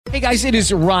Hey guys, it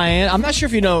is Ryan. I'm not sure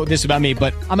if you know this about me,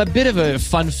 but I'm a bit of a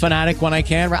fun fanatic when I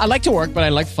can. I like to work, but I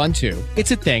like fun too.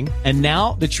 It's a thing. And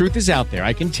now the truth is out there.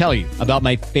 I can tell you about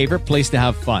my favorite place to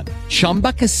have fun.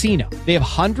 Chumba Casino. They have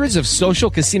hundreds of social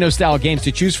casino style games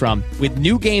to choose from with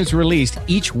new games released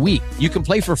each week. You can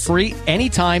play for free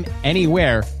anytime,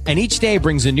 anywhere. And each day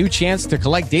brings a new chance to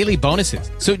collect daily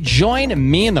bonuses. So join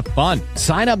me in the fun.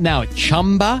 Sign up now at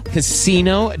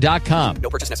ChumbaCasino.com. No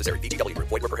purchase necessary. VGW.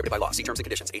 Void where prohibited by law. See terms and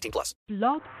conditions. 18 plus.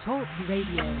 Blog Talk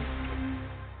Radio.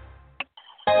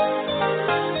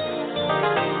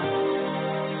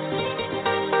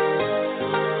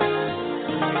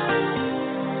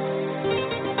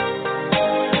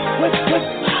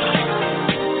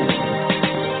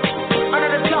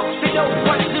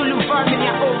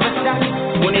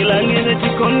 Munilangeze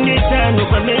chikondi chanu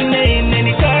pamene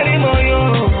ineni kari moyo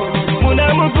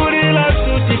munamugurila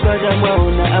suti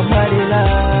pajamwaona amalila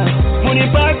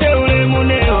munipate ule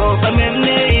muneo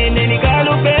pamene ineni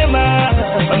kalupema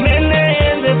pamene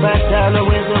enze patalo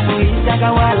mwezo kuitaka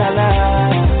walala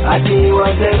ati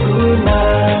was a good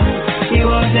man, he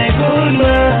was a good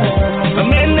man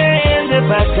pamene enze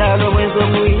patalo mwezo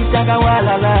kuitaka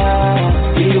walala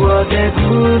he was a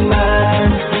good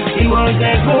man, he was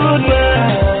a good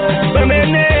man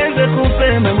pamene enze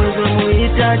kupema mwezo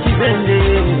muita chipende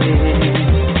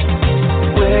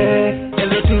we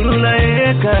enzo turula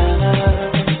eka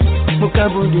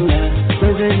mukabudula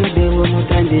kweze videwo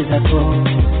mutandizako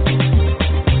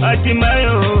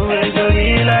atimayo enzo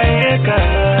lila eka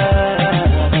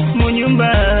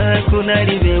munyumba kuna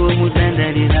livewo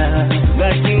mutandalila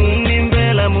gati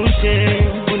unimbela mushe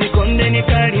unikonde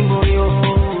nikali moyo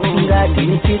ngati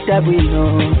nikita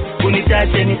bwino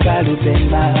unitate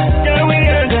nikalupema tawi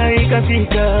yanga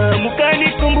ikafika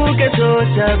mukanikumbuke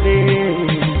sotabe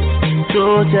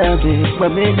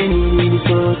pamene nini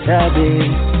sotabe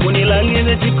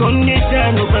munilangeze chikondi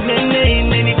chanu pamene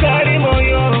ineni kari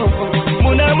moyo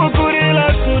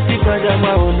munamukurila suti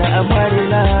pajamwaona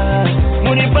amarila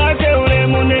munipate ule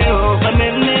muneo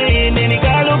pamene ineni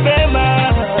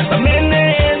kalupema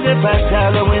pamene enze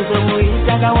patalo mwezo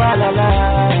muitaka walala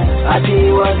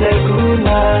ati was a good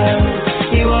man,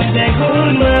 he was a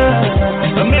good man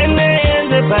pamene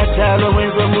enze patalo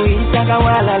mwezo muitaka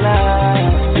walala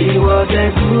he was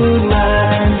a good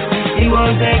man, he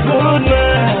was a good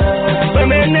man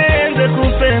pamene enze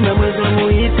kupema mwezo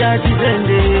muita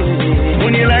chipende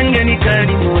munilange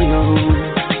nikali moyo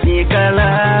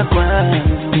nikalakwa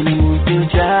nini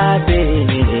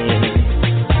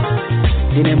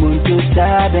muntu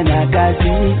chabe na kazi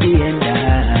ienda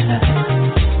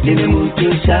nini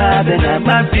muntu chabe na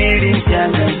mapiri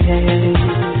mchanganye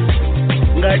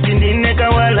ngati ndine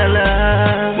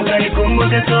kawalala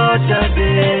mukanikumbuke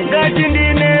sotabe ngati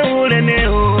ndine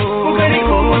uleneo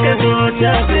mukanikumbuke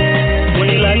sotabe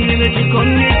munilangile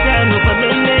chikondi chanu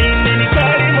pamene ineni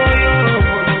kari moyo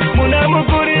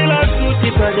munamukurila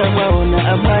suti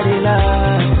pajamwaona amarila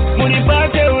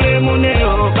munipate ule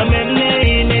muneo pamene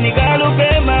ineni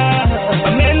kalupema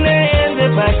pamene enze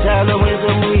patalo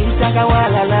mwezo muitaka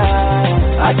walala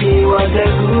ati was a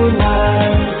good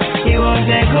man, he was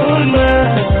a good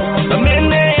man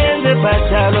pamene enze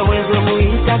patalo mwezo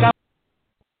muitaka.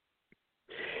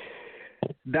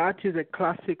 That is a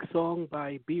classic song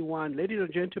by B1. Ladies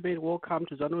and gentlemen, welcome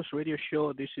to ZANUS Radio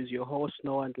Show. This is your host,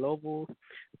 Noah Ndlovu,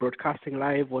 broadcasting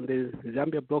live on the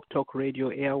Zambia Blog Talk Radio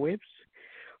airwaves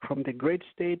from the great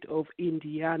state of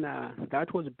Indiana.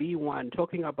 That was B1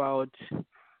 talking about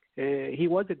he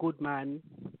was a good man.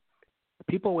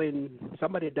 People, when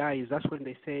somebody dies, that's when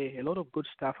they say a lot of good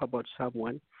stuff about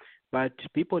someone, but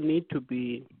people need to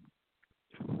be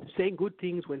saying good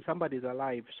things when somebody's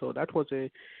alive. So that was a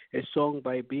song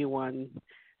by B1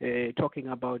 talking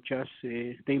about just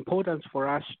the importance for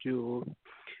us to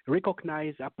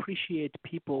recognize, appreciate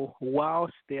people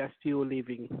whilst they are still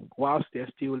living,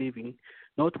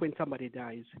 not when somebody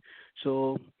dies.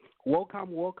 So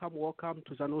welcome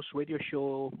to ZANUS Radio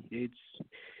Show. It's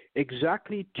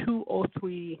exactly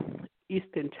 2:03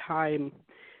 Eastern Time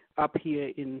up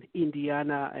here in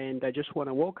Indiana, and I just want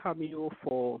to welcome you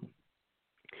for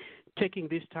taking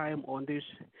this time on this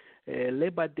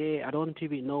Labor Day. I don't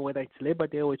even know whether it's Labor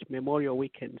Day or it's Memorial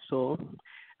Weekend. So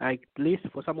at least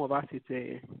for some of us, it's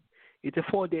a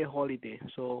 4-day holiday.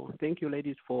 So thank you,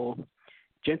 ladies,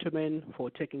 gentlemen, for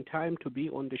taking time to be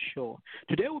on the show.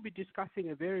 Today we'll be discussing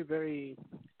a very, very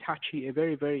touchy, a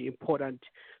very, very important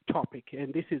topic,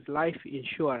 and this is life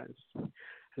insurance.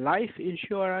 Life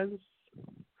insurance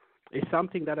is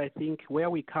something that I think where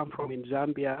we come from in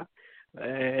Zambia,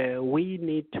 we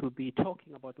need to be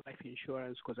talking about life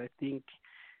insurance, because I think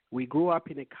we grew up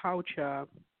in a culture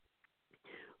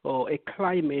or a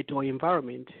climate or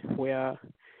environment where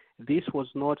this was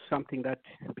not something that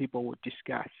people would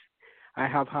discuss. I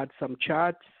have had some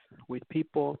chats with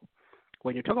people.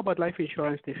 When you talk about life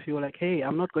insurance, they feel like, hey,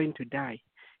 I'm not going to die.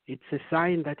 It's a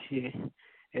sign that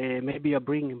maybe you're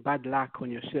bringing bad luck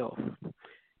on yourself.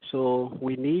 So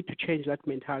we need to change that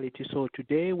mentality. So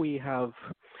today we have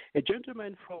a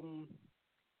gentleman from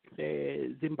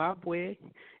Zimbabwe,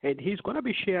 and he's going to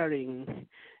be sharing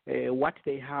what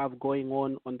they have going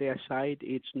on their side.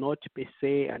 It's not per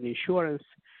se an insurance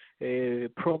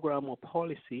program or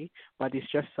policy, but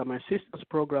it's just some assistance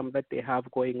program that they have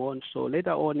going on. So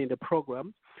later on in the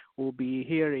program, we'll be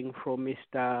hearing from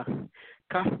Mr.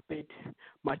 Cuthbert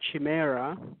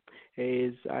Machimera,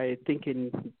 is I think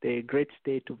in the great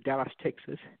state of Dallas,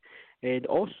 Texas. And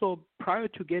also, prior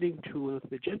to getting to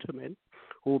the gentleman,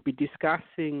 we'll be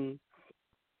discussing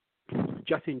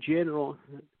just in general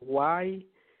why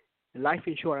life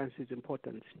insurance is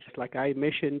important. Just like I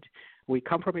mentioned, we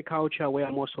come from a culture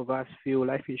where most of us feel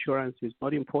life insurance is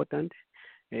not important.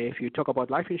 If you talk about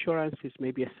life insurance, it's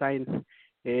maybe a sign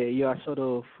you are sort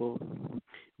of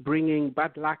bringing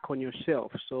bad luck on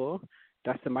yourself. So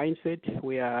that's the mindset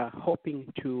we are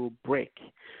hoping to break.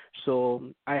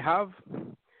 So I have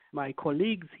my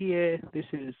colleagues here. This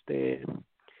is the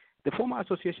former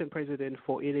association president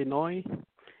for Illinois,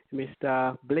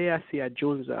 Mr. Blair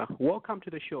Siajunza. Welcome to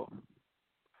the show.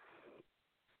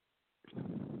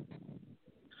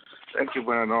 Thank you,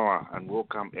 Noah, and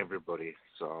welcome everybody.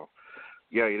 So,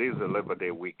 yeah, it is a Labor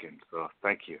Day weekend, so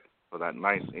thank you for that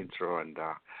nice intro. And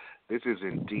this is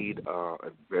indeed a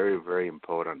very, very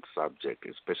important subject,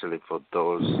 especially for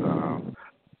those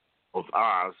of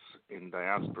us in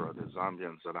diaspora, the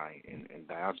Zambians that are in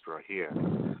diaspora here.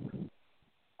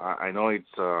 I know it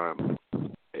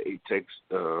takes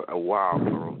a while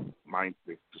for mindset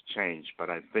to change, but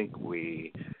I think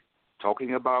we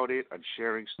talking about it and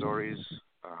sharing stories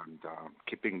and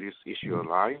keeping this issue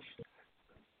alive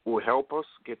will help us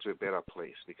get to a better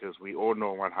place, because we all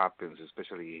know what happens,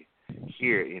 especially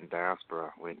here in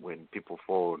diaspora, when people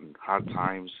fall in hard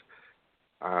times,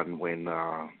 and when,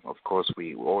 of course,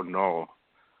 we all know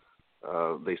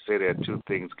they say there are two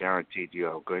things guaranteed: you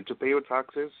are going to pay your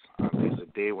taxes, and there's a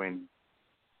day when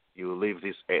you leave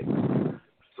this earth.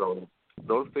 So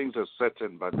those things are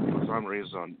certain, but for some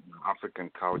reason, African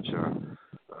culture,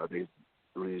 there's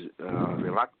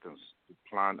reluctance to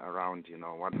plan around,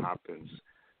 what happens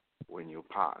when you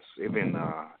pass. Even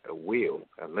a will,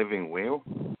 a living will,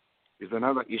 is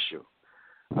another issue.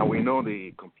 And we know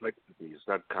the complexities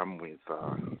that come with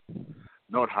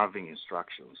not having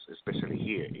instructions, especially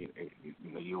here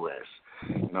in the U.S.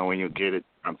 When you get it,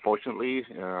 unfortunately,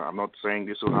 I'm not saying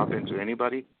this will happen to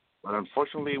anybody, but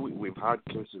unfortunately, we've had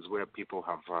cases where people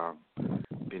have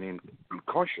been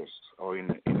unconscious or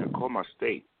in a coma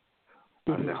state,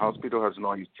 and the hospital has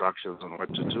no instructions on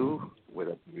what to do,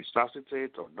 whether to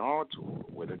resuscitate or not, or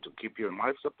whether to keep you in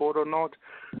life support or not.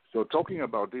 So talking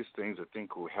about these things, I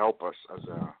think, will help us as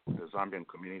the Zambian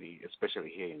community,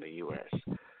 especially here in the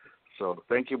U.S. So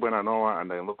thank you, Noah,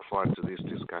 and I look forward to this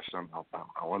discussion.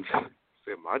 I won't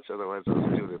say much, otherwise I'll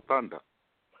steal the thunder.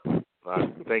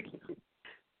 But thank you.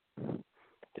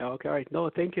 Okay, all right. No,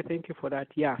 thank you for that.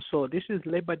 Yeah, so this is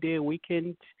Labor Day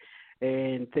weekend,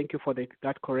 and thank you for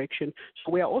that correction.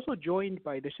 So we are also joined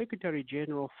by the Secretary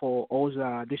General for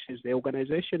OZA. This is the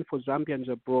Organization for Zambians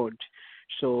Abroad.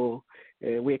 So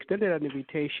we extended an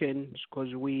invitation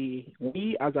because we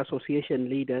as association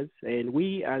leaders, and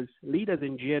we as leaders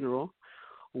in general,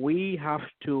 we have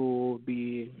to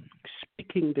be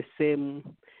speaking the same,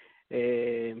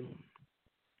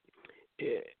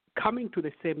 coming to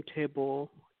the same table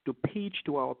to pitch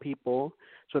to our people,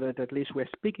 so that at least we're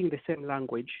speaking the same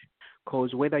language.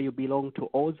 Because whether you belong to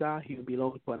OZA, you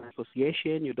belong to an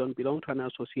association, you don't belong to an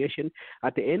association,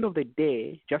 at the end of the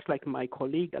day, just like my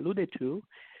colleague alluded to,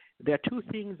 there are two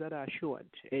things that are assured.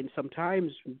 And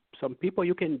sometimes some people,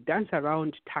 you can dance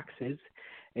around taxes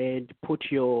and put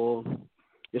your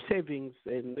savings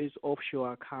in these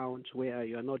offshore accounts where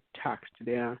you are not taxed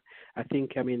there. I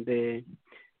think, the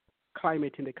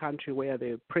climate in the country where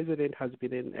the president has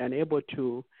been unable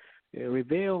to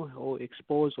reveal or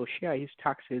expose or share his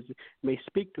taxes may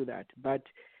speak to that. But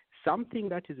something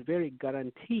that is very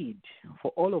guaranteed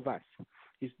for all of us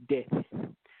is death.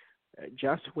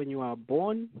 Just when you are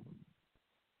born,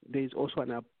 there is also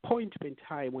an appointment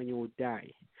time when you will die.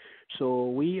 So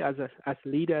we as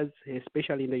leaders,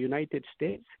 especially in the United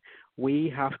States,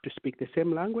 we have to speak the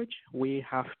same language. We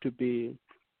have to be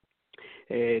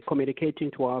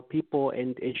communicating to our people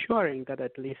and ensuring that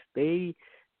at least they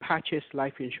purchase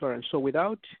life insurance. So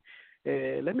without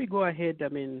Let me go ahead.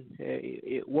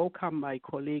 Welcome my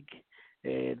colleague,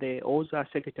 the OZA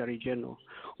Secretary General.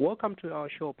 Welcome to our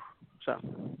show, sir.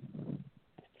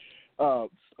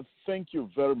 Thank you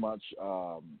very much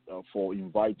for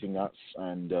inviting us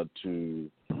and to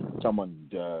come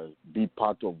and be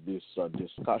part of this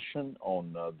discussion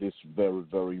on this very,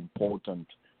 very important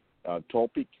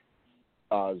topic.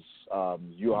 As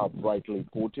you have rightly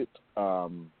put it,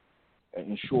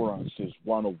 insurance is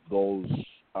one of those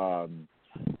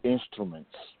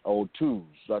instruments or tools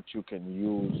that you can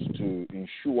use to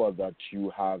ensure that you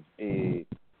have a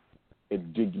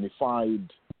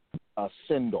dignified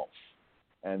send-off,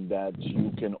 and that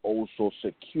you can also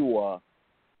secure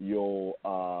your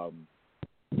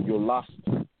last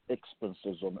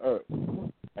expenses on earth,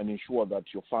 and ensure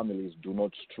that your families do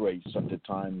not stray at the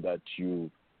time that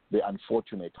the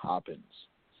unfortunate happens.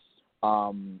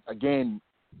 Again,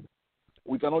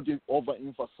 we cannot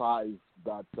overemphasize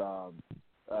that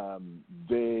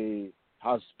there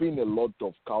has been a lot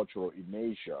of cultural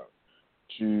inertia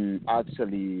to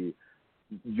actually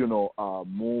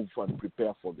move and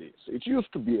prepare for this. It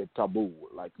used to be a taboo,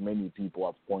 like many people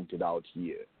have pointed out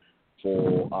here,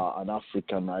 for an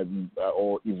African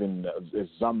or even a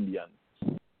Zambian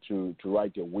to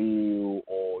write a will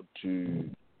or to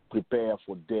prepare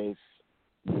for death.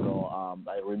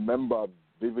 I remember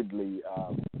vividly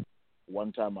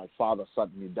one time my father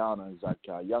sat me down and was like,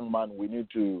 young man, we need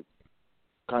to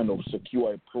kind of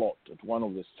secure a plot at one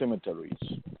of the cemeteries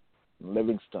in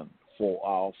Livingston for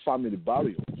our family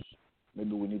burials.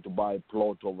 Maybe we need to buy a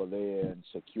plot over there and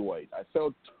secure it. I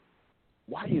felt,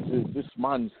 why is this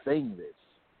man saying this?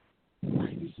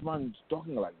 Why is this man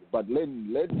talking like this? But then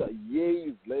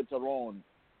years later on,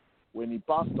 when he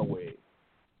passed away,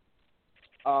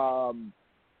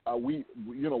 we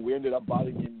ended up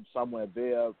burying him somewhere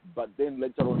there. But then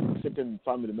later on, certain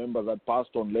family members that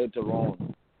passed on later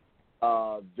on,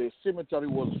 the cemetery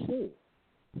was full,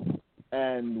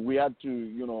 and we had to,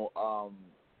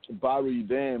 bury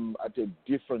them at a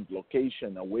different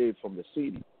location away from the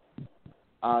city.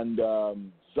 And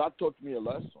that taught me a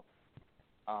lesson.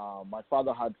 My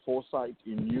father had foresight.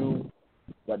 He knew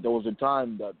that there was a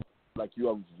time that, like you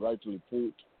have rightly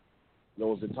put, there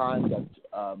was a time that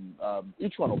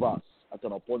each one of us, at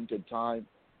an appointed time,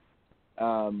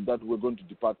 that we're going to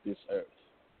depart this earth.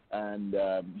 And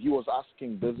he was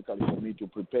asking basically for me to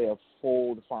prepare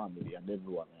for the family and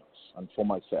everyone else and for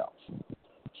myself.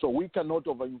 So we cannot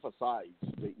overemphasize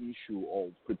the issue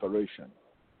of preparation.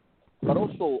 But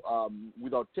also,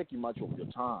 without taking much of your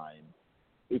time,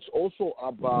 it's also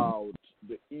about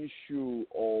the issue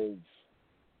of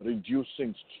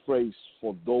reducing stress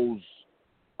for those,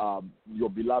 your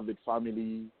beloved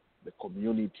family, the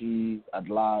community at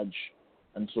large,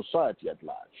 and society at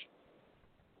large.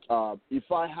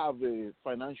 If I have a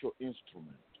financial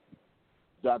instrument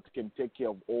that can take care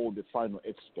of all the final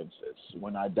expenses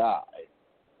when I die,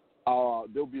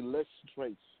 there'll be less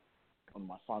stress on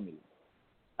my family,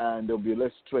 and there'll be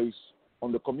less stress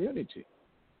on the community.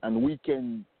 And we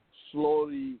can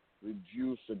slowly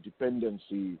reduce the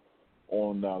dependency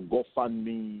on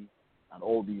GoFundMe and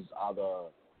all these other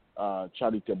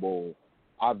charitable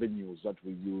avenues that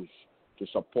we use to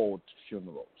support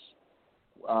funerals.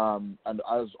 And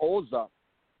as OZA,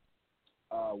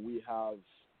 we have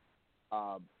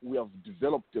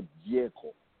developed a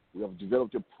vehicle. We have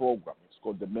developed a program. It's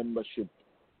called the Membership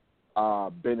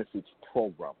Benefits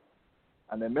Program.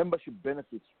 And the Membership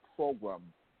Benefits Program,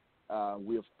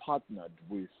 we have partnered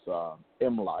with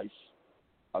MLife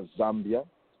Zambia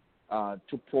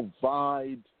to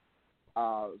provide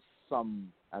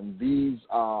some, and these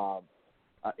are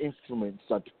instruments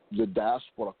that the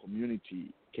diaspora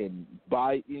community can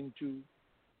buy into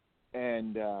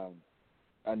and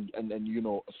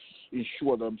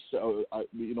ensure themselves,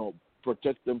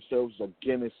 protect themselves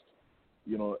against,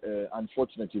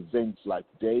 unfortunate events like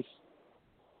death,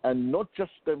 and not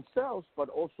just themselves, but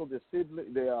also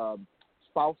their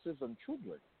spouses and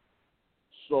children.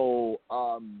 So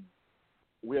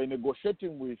we are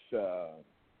negotiating with.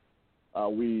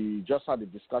 We just had a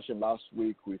discussion last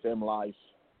week with MLife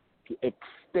to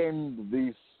extend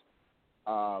these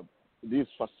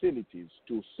facilities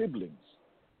to siblings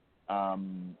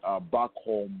back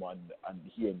home and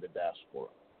here in the diaspora.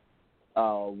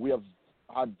 We have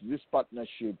had this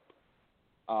partnership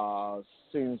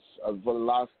since the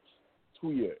last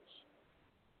 2 years,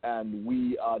 and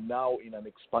we are now in an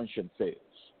expansion phase.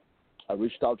 I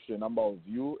reached out to a number of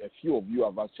you. A few of you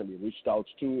have actually reached out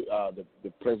to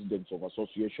the presidents of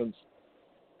associations.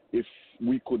 If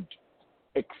we could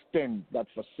extend that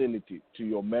facility to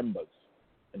your members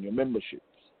and your memberships.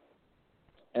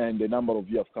 And a number of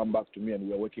you have come back to me, and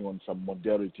we're working on some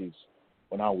modalities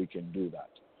on how we can do that.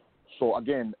 So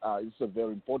again, it's a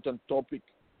very important topic.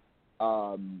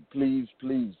 Please,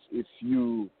 if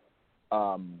you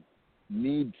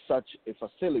need such a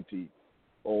facility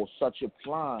or such a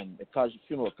plan, a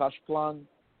funeral cash plan,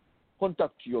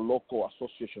 contact your local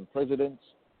association presidents.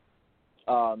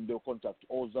 They'll contact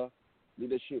OZA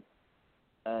leadership,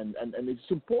 and it's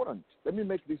important. Let me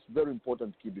make this very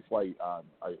important key before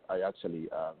I actually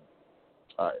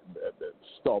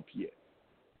stop here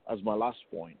as my last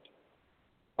point.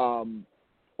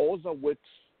 OZA works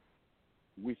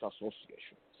with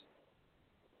associations.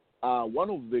 One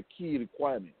of the key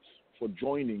requirements for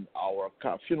joining our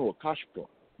funeral cash plan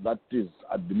that is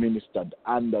administered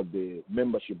under the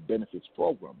membership benefits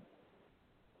program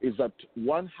is that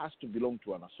one has to belong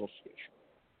to an association,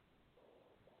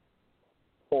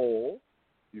 or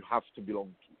you have to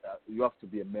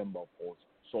be a member of OZA.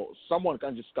 So someone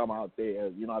can't just come out there,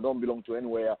 I don't belong to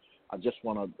anywhere, I just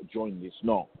want to join this.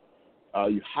 No,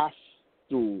 you have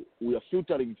to. We are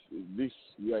filtering this.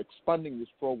 We are expanding this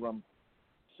program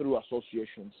through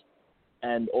associations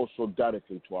and also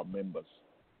directly to our members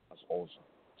as OZA.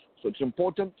 So it's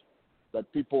important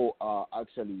that people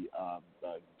actually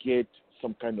get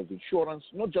some kind of insurance,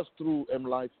 not just through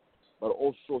MLife, but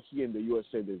also here in the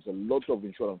USA, there's a lot of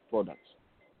insurance products,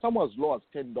 some as low as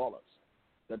 $10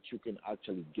 that you can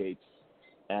actually get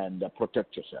and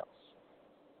protect yourselves.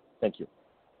 Thank you.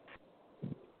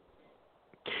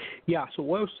 Yeah, so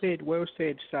well said,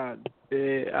 son.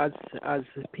 As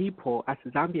people, as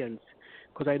Zambians,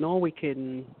 because I know we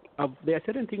can, there are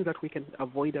certain things that we can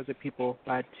avoid as a people,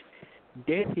 but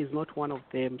death is not one of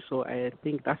them. So I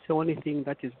think that's the only thing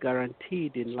that is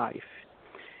guaranteed in life.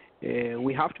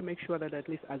 We have to make sure that at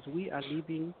least as we are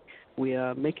living, we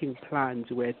are making plans,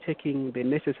 we're taking the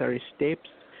necessary steps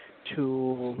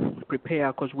to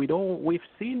prepare, because we've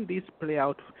seen this play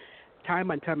out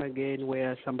time and time again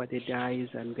where somebody dies,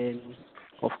 and then,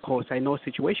 of course, I know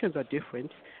situations are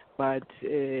different, but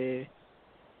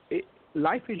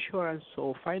life insurance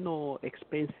or final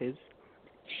expenses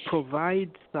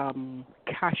provide some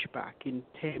cash back in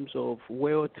terms of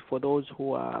wealth for those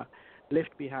who are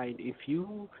left behind. If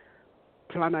you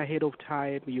plan ahead of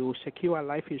time, you secure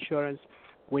life insurance,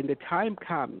 when the time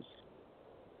comes,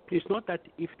 it's not that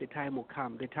if the time will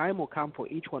come for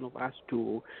each one of us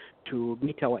to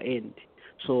meet our end.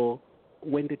 So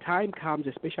when the time comes,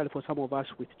 especially for some of us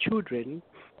with children,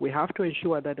 we have to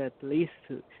ensure that at least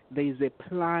there is a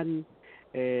plan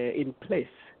in place.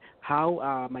 How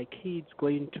are my kids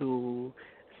going to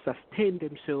sustain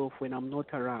themselves when I'm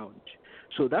not around?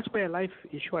 So that's where life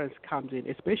insurance comes in,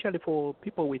 especially for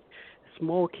people with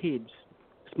small kids.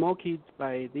 Small kids,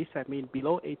 by this I mean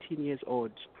below 18 years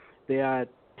old. There are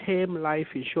term life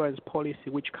insurance policy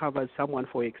which covers someone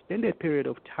for an extended period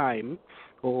of time,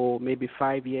 or maybe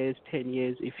 5 years, 10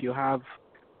 years, if you have,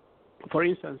 for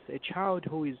instance, a child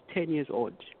who is 10 years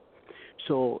old.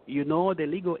 So you know the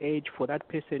legal age for that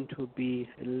person to be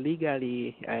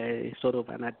legally sort of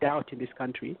an adult in this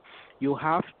country. They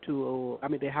have to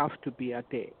be at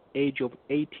the age of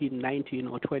 18, 19,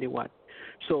 or 21.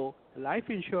 So life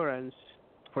insurance,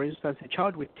 for instance, a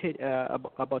child with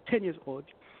about 10 years old,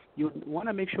 you want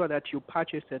to make sure that you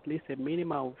purchase at least a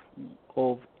minimum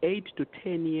of 8 to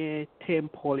 10 year term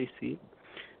policy.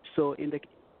 So in the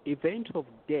event of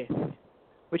death,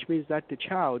 which means that the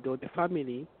child or the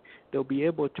family, they'll be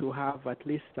able to have at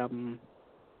least some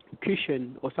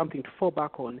cushion or something to fall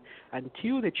back on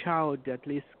until the child at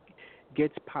least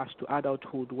gets past to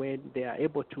adulthood, when they are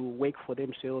able to work for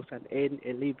themselves and earn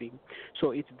a living.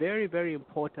 So it's very, very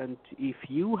important, if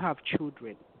you have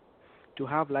children, to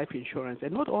have life insurance.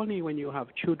 And not only when you have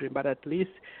children, but at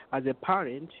least as a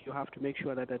parent, you have to make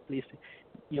sure that at least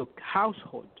your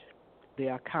household, they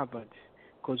are covered,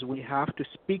 because we have to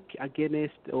speak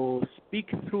against or speak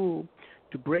through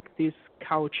to break this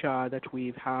culture that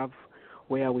we have,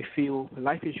 where we feel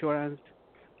life insurance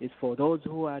is for those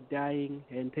who are dying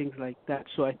and things like that.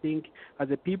 So I think as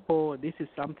a people, this is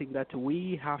something that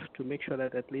we have to make sure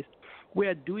that at least we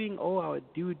are doing all our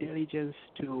due diligence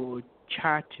to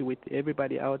chat with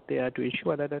everybody out there to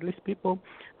ensure that at least people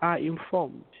are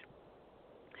informed.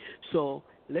 So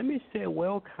let me say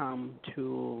welcome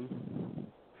to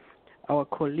our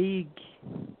colleague,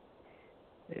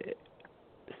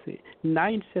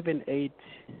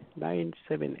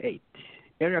 978,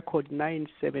 area code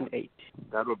 978.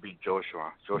 That would be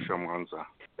Joshua Mwanza.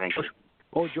 Thank you.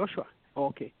 Oh, Joshua.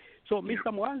 Okay. So, Mr.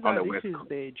 Mwanza, this is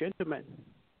the gentleman.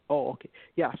 Oh, okay.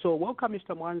 Yeah, so welcome,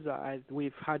 Mr. Mwanza.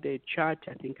 We've had a chat.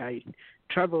 I think I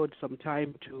traveled some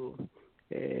time to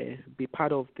be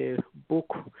part of the book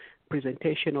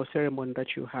presentation or ceremony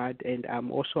that you had, and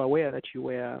I'm also aware that you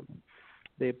were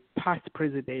the past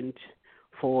president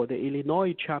for the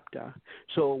Illinois chapter.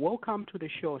 So welcome to the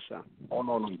show, sir. Oh,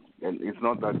 no. It's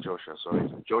not that Joshua, sorry.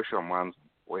 It's Joshua Man's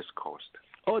West Coast.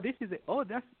 Oh, this is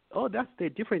that's the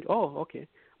different. Oh, okay.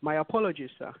 My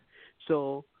apologies, sir.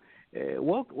 So,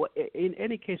 in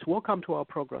any case, welcome to our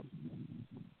program.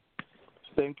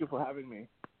 Thank you for having me.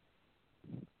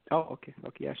 Oh,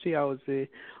 okay. I see I was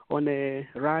on a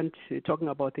rant talking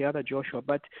about the other Joshua,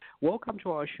 but welcome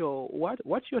to our show.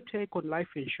 What's your take on life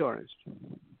insurance?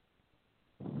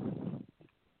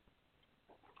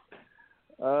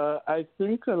 I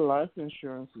think life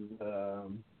insurance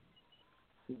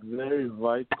is very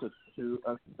vital to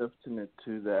a safety net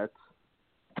to that.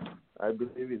 I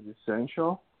believe is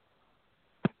essential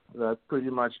that pretty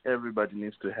much everybody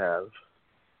needs to have.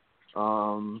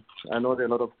 I know there are a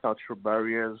lot of cultural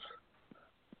barriers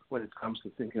when it comes to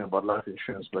thinking about life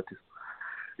insurance, but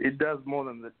it does more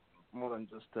than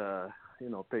just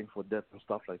paying for death and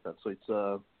stuff like that. So it's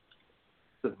a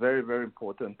very, very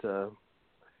important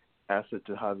asset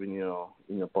to have in your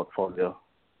portfolio.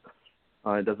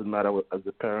 It doesn't matter as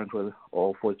a parent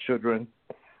or for children.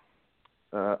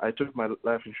 I took my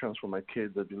life insurance for my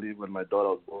kids. I believe when my daughter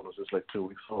was born, was just like 2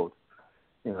 weeks old.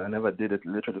 I never did it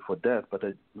literally for death, but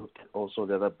I looked at also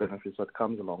the other benefits that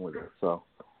comes along with it. So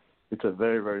it's a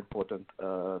very, very important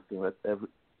thing that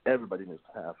everybody needs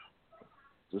to have.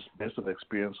 Just based on the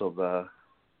experience of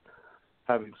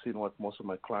having seen what most of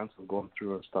my clients have gone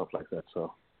through and stuff like that.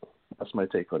 So that's my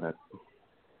take on it.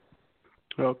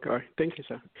 Okay, thank you,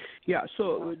 sir. Yeah,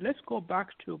 so let's go back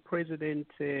to President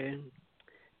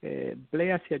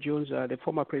Blair Jones, the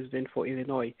former president for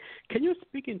Illinois. Can you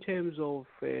speak in terms of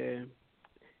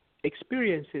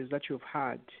experiences that you've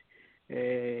had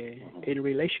in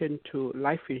relation to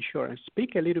life insurance?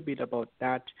 Speak a little bit about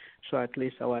that so at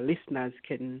least our listeners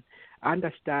can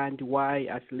understand why,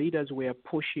 as leaders, we are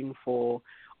pushing for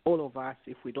all of us,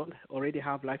 if we don't already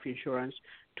have life insurance,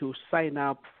 to sign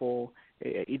up for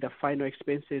either final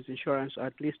expenses insurance or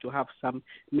at least to have some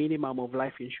minimum of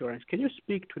life insurance. Can you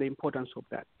speak to the importance of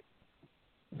that?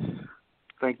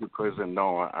 Thank you, President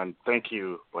Noah, and thank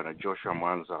you, Brother Joshua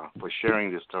Manza, for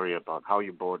sharing the story about how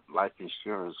you bought life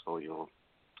insurance for your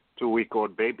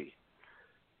 2-week-old baby.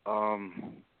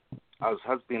 As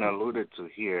has been alluded to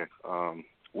here,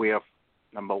 we are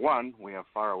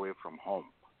far away from home.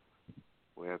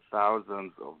 We are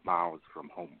thousands of miles from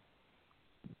home.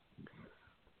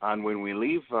 And when we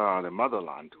leave the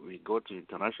motherland, we go to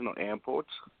international airports.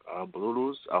 Our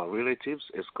Bulus, our relatives,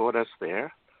 escort us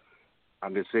there,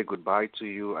 and they say goodbye to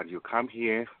you, and you come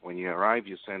here. When you arrive,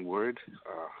 you send word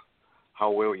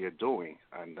how well you're doing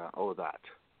and all that.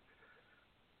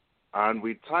 And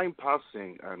with time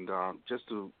passing, and just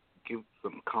to give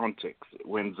some context,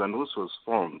 when ZANUS was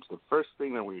formed, the first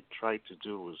thing that we tried to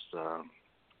do was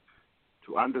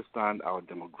to understand our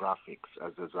demographics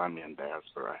as a Zambian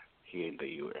diaspora here in the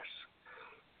U.S.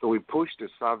 So we pushed a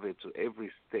survey to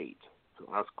every state to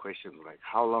ask questions like,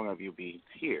 how long have you been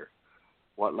here?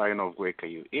 What line of work are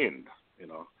you in?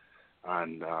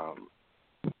 And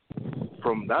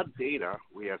from that data,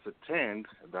 we ascertained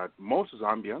that most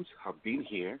Zambians have been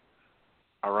here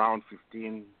around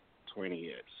 15, 20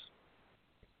 years.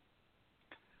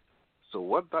 So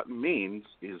what that means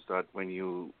is that when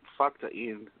you factor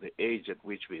in the age at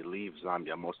which we leave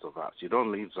Zambia, most of us, you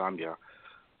don't leave Zambia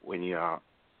when you're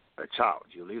a child.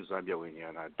 You leave Zambia when you're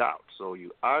an adult. So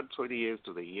you add 20 years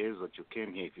to the years that you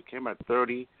came here. If you came at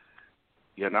 30,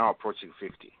 you're now approaching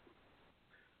 50.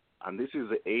 And this is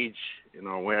the age,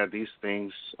 where these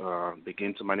things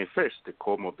begin to manifest, the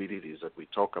comorbidities that we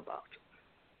talk about.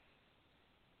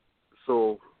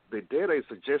 So the data is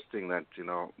suggesting that,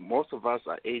 most of us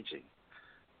are aging.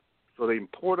 So the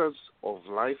importance of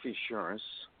life insurance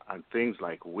and things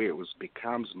like wills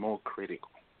becomes more critical.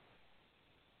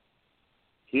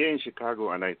 Here in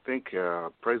Chicago, and I think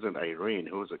President Irene,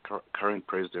 who is the current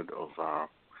president of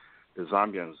the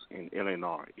Zambians in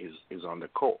Illinois, is on the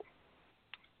call.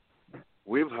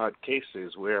 We've had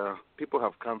cases where people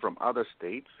have come from other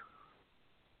states.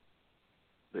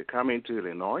 They come into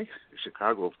Illinois.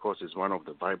 Chicago, of course, is one of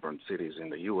the vibrant cities in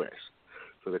the U.S.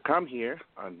 So they come here,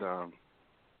 and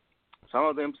some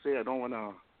of them say, I don't want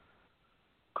to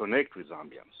connect with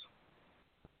Zambians.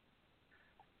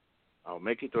 I'll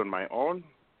make it on my own.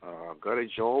 Got a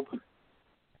job.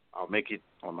 I'll make it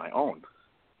on my own.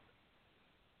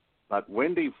 But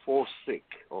when they fall sick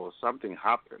or something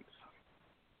happens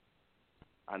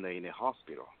and they're in a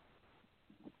hospital,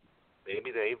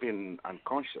 maybe they're even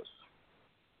unconscious,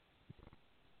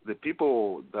 the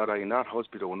people that are in that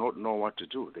hospital will not know what to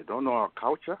do. They don't know our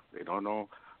culture. They don't know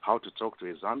how to talk to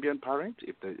a Zambian parent.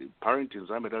 If the parent in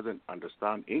Zambia doesn't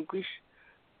understand English,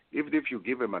 even if you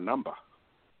give them a number,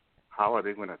 how are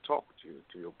they going to talk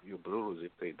to your Blues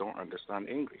if they don't understand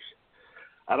English?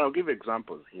 And I'll give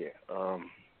examples here.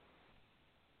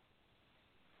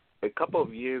 A couple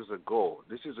of years ago,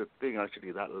 this is a thing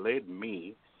actually that led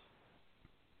me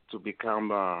to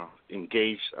become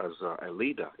engaged as a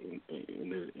leader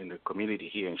in the community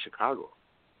here in Chicago.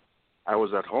 I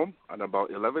was at home, and about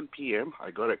 11 p.m.,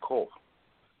 I got a call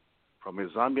from a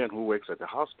Zambian who works at the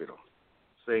hospital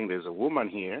saying there's a woman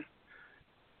here.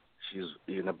 She's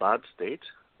in a bad state,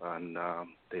 and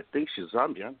they think she's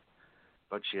Zambian,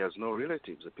 but she has no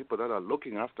relatives. The people that are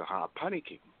looking after her are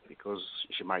panicking because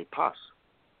she might pass.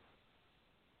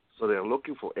 So they're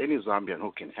looking for any Zambian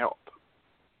who can help.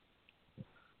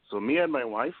 So me and my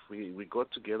wife, we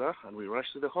got together and we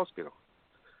rushed to the hospital.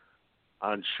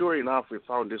 And sure enough, we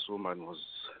found this woman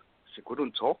she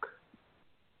couldn't talk,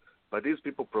 but these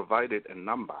people provided a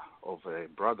number of a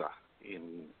brother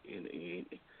in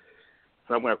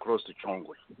somewhere close to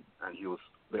Chongwe, and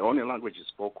the only language he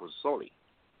spoke was Soli.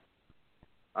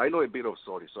 I know a bit of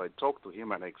Soli, so I talked to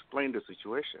him and I explained the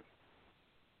situation.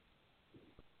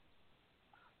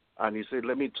 And he said,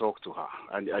 let me talk to her.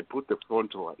 And I put the phone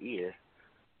to her ear,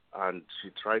 and she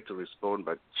tried to respond,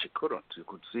 but she couldn't. You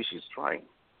could see she's trying,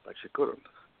 but she couldn't.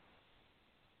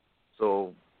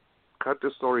 So, cut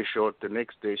the story short, the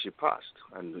next day she passed.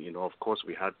 And, of course,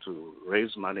 we had to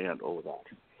raise money and all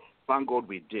that. Thank God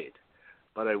we did.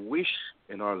 But I wish,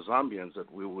 as Zambians,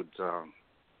 that we would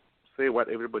say what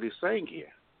everybody's saying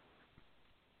here.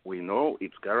 We know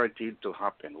it's guaranteed to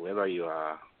happen, whether you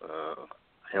are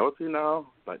healthy now,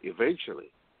 but eventually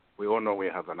we all know we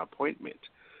have an appointment.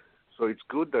 So it's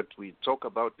good that we talk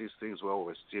about these things while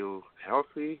we're still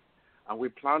healthy, and we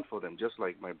plan for them, just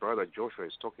like my brother Joshua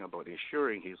is talking about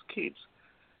insuring his kids.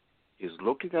 He's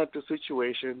looking at the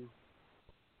situation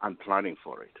and planning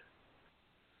for it.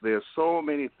 There are so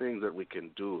many things that we can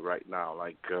do right now,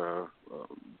 like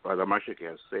Brother Mashike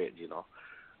has said,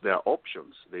 there are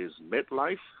options. There's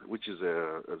MetLife, which is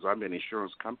a Zambian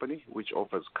insurance company, which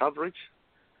offers coverage.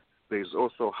 There's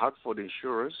also Hartford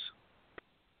Insurance,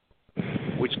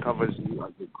 which covers you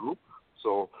as a group.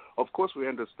 So, of course, we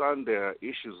understand there are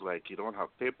issues like you don't have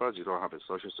papers, you don't have a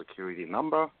social security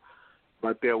number,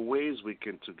 but there are ways we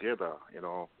can together,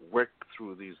 work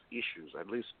through these issues, at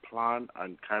least plan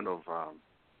and kind of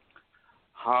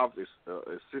have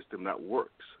a system that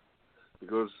works.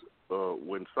 Because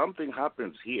when something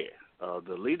happens here,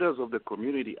 the leaders of the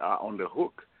community are on the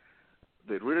hook.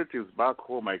 The relatives back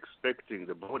home are expecting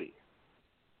the body.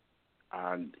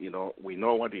 And, we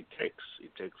know what it takes.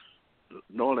 It takes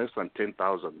no less than $10,000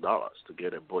 to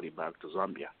get a body back to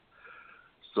Zambia.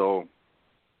 So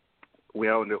we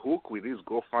are on the hook with this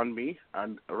GoFundMe.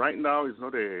 And right now,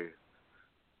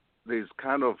 there's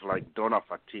kind of like donor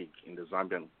fatigue in the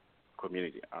Zambian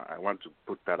community. I want to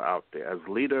put that out there. As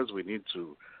leaders, we need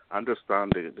to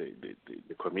understand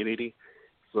the community.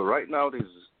 So right now,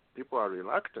 people are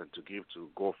reluctant to give to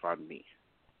GoFundMe.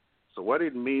 So what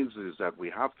it means is that we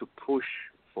have to push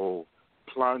for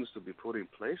plans to be put in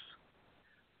place,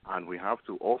 and we have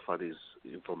to offer this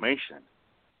information.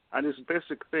 And it's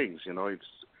basic things, it's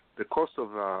the cost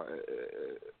of a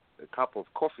cup of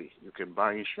coffee. You can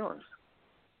buy insurance.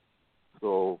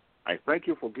 So I thank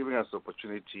you for giving us the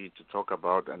opportunity to talk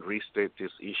about and restate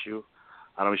this issue.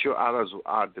 And I'm sure others will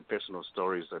add the personal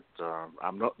stories that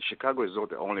Chicago is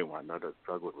not the only one that has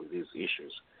struggled with these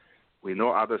issues. We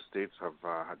know other states have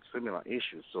had similar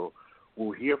issues. So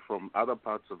we'll hear from other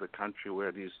parts of the country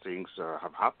where these things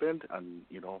have happened and,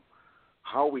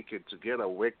 how we can together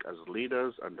work as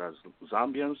leaders and as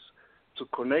Zambians to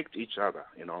connect each other,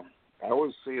 I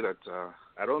always say that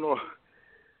I don't know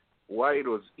why it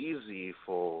was easy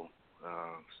for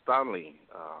Stanley,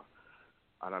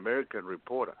 an American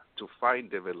reporter, to find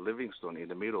David Livingstone in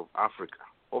the middle of Africa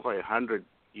over 100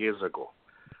 years ago.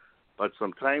 But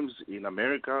sometimes in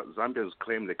America, Zambians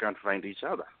claim they can't find each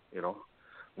other,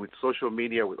 With social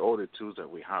media, with all the tools that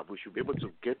we have, we should be able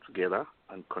to get together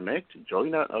and connect,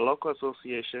 join a local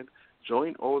association,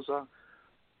 join OZA,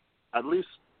 at least,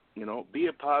 be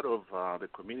a part of the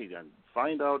community and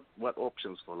find out what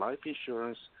options for life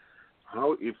insurance,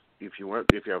 how if you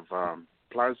have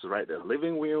plans to write a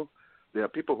living will, there are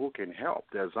people who can help.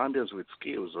 There are Zambians with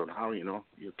skills on how,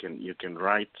 you can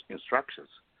write instructions.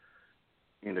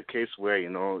 In the case where,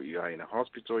 you are in a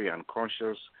hospital, you're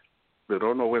unconscious, they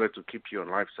don't know whether to keep you on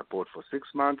life support for 6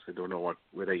 months. They don't know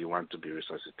whether you want to be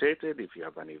resuscitated, if you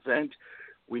have an event.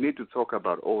 We need to talk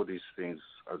about all these things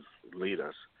as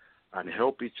leaders and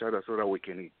help each other so that we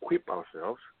can equip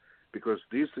ourselves, because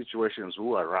these situations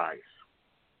will arise.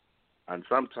 And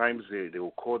sometimes they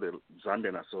will call the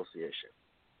Zambian Association.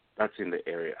 That's in the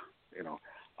area.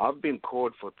 I've been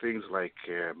called for things like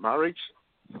marriage.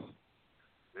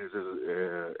 There's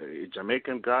a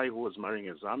Jamaican guy who was marrying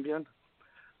a Zambian,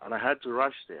 and I had to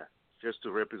rush there just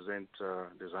to represent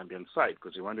the Zambian side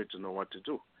because he wanted to know what to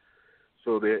do.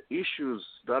 So there are issues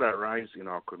that arise in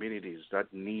our communities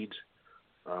that need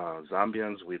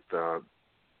Zambians with the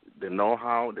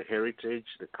know-how, the heritage,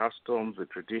 the customs, the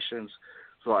traditions.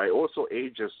 So I also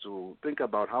urge us to think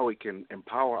about how we can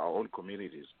empower our own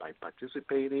communities by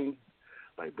participating,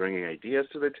 by bringing ideas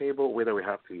to the table, whether we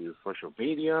have to use social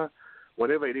media,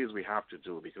 whatever it is we have to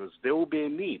do, because there will be a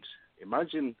need.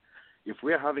 Imagine if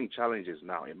we're having challenges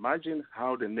now, imagine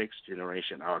how the next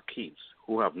generation, our kids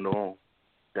who have no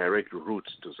direct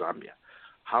roots to Zambia,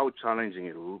 how challenging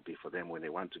it will be for them when they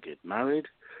want to get married,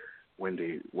 when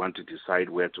they want to decide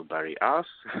where to bury us,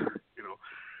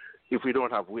 if we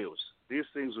don't have wills. These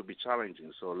things will be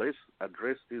challenging. So let's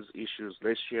address these issues.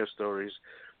 Let's share stories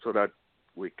so that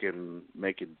we can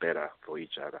make it better for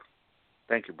each other.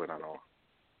 Thank you, Bonanoa.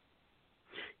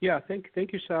 Yeah, thank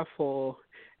you, sir, for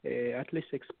at least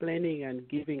explaining and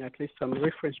giving at least some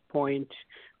reference point.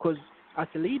 Because as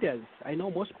leaders, I know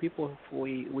most people,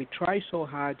 we try so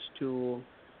hard to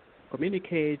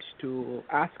communicate, to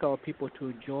ask our people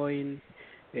to join,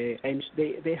 and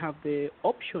they have the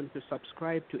option to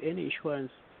subscribe to any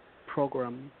insurance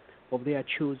program of their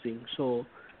choosing. So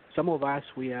some of us,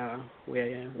 we are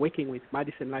working with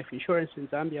Madison Life Insurance in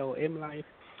Zambia, or M Life,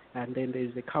 and then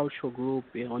there's the cultural group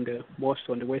on the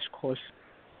West Coast,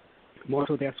 most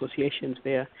of the associations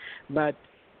there. But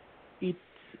it's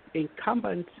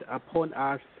incumbent upon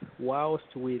us,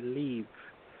 whilst we live,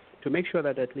 to make sure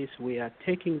that at least we are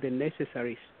taking the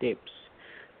necessary steps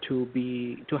to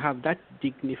have that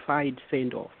dignified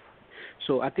send-off.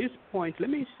 So at this point, let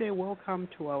me say welcome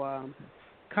to our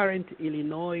current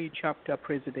Illinois chapter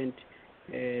president.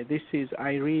 This is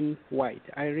Irene White.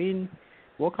 Irene,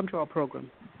 welcome to our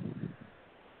program.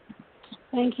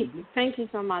 Thank you. Thank you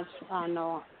so much,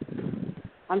 Noah.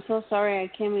 I'm so sorry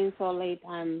I came in so late.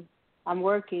 I'm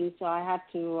working, so I had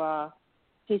to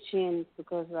pitch in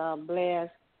because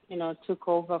Blair, took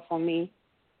over for me.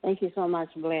 Thank you so much,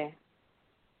 Blair.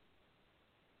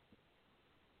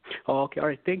 Oh, okay, all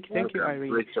right. Thank you,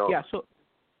 Irene. Great job.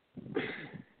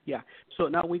 So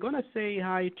now we're gonna say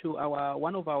hi to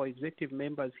one of our executive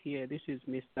members here. This is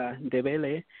Mr.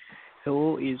 Ndebele,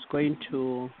 who is going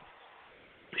to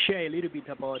share a little bit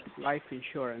about life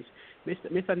insurance.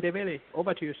 Mr. Ndebele,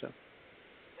 over to you, sir.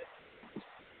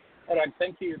 All right,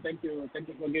 thank you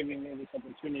for giving me this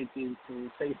opportunity to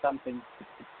say something.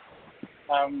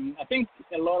 I think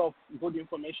a lot of good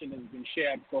information has been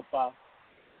shared so far.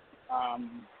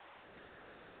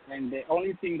 And the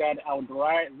only thing that I would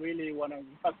really want to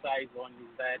emphasize on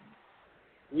is that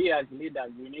we as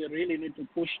leaders, really need to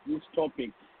push this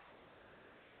topic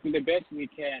to the best we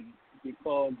can,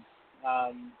 because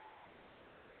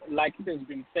like it has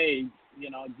been said,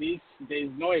 there's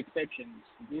no exceptions.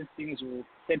 These things will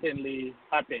certainly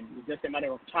happen. It's just a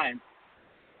matter of time.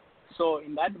 So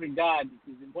in that regard,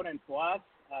 it is important for us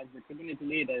as the community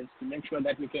leaders to make sure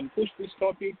that we can push this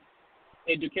topic,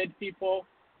 educate people,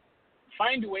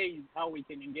 find ways how we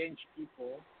can engage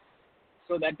people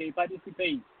so that they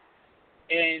participate.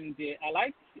 And I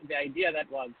like the idea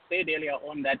that was said earlier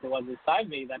on, that there was a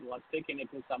survey that was taken at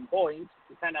some point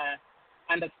to kind of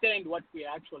understand what we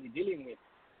are actually dealing with.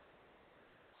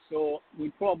 So we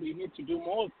probably need to do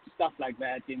more stuff like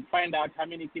that and find out how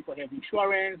many people have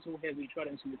insurance, who has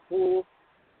insurance with who.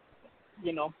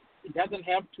 It doesn't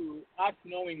have to us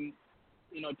knowing,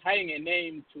 tying a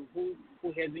name to who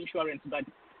has insurance, but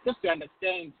just to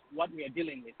understand what we are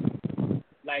dealing with.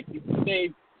 Like if we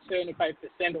say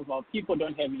 75% of our people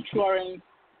don't have insurance,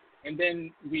 and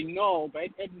then we know by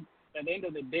the end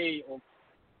of the day of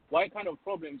what kind of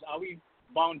problems are we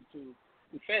bound to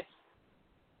face,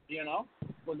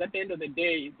 because at the end of the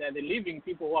day, they're the living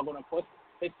people who are going to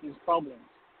face these problems.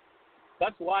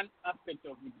 That's one aspect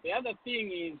of it. The other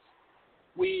thing is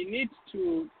we need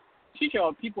to teach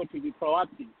our people to be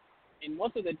proactive. And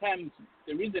most of the times,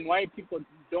 the reason why people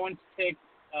don't take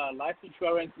life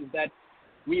insurance is that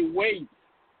we wait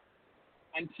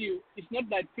until, it's not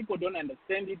that people don't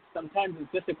understand it. Sometimes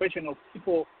it's just a question of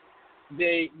people,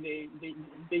 they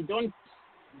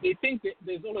think that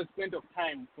there's always plenty of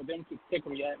time for them to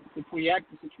react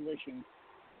to situations.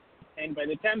 And by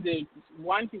the time they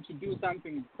wanting to do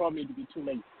something, it's probably to be too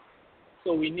late.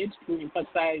 So we need to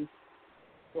emphasize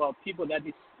to our people that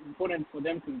it's important for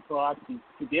them to be proactive,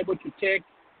 to be able to take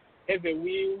have a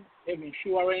will, have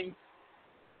insurance,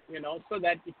 so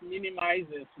that it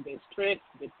minimizes the stress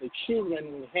that the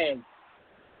children will have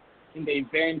in the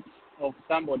event of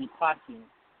somebody passing.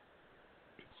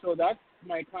 So that's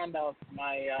my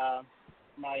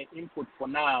my input for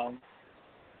now.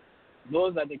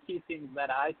 Those are the key things that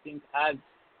I think as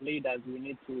leaders we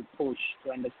need to push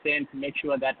to understand, to make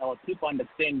sure that our people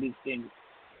understand these things.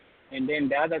 And then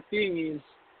the other thing is,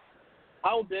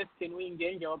 how best can we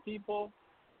engage our people?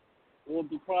 Will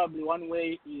be probably one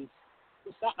way is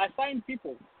to assign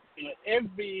people.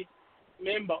 Every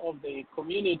member of the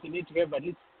community needs to have at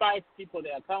least 5 people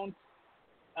they account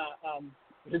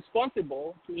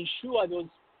responsible to ensure those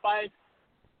 5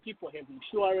 people have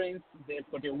insurance, they've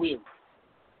got a will.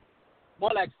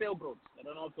 More like cell groups. I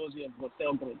don't know if those of you have got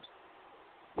cell groups.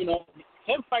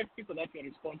 Have 5 people that you're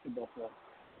responsible for.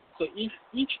 So if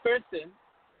each person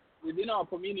within our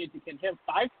community can have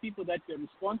 5 people that you're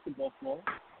responsible for,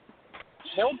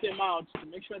 help them out to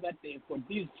make sure that they've got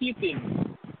these key things,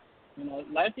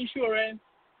 life insurance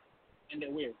and a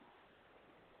will.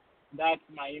 That's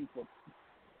my input.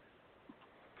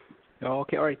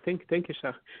 Okay, all right. Thank you,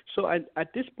 sir. So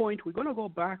at this point, we're going to go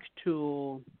back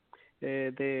to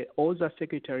the OZA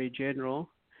Secretary General,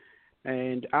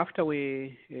 and after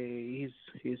he's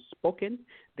spoken,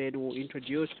 then we'll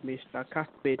introduce Mr.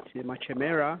 Cuthbert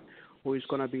Machemera, who is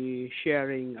going to be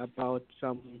sharing about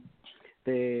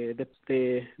the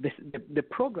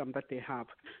program that they have.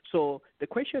 So the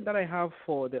question that I have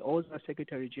for the OZA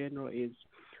Secretary General is,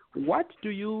 what do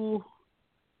you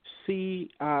see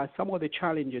some of the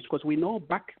challenges? Because we know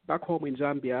back home in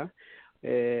Zambia,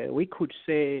 we could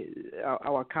say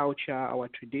our culture, our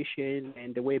tradition,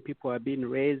 and the way people are being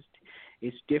raised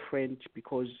is different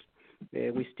because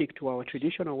we stick to our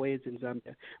traditional ways in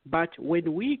Zambia. But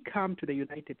when we come to the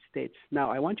United States,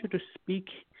 now I want you to speak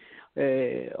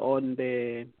on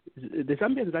the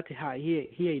Zambians that are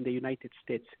here in the United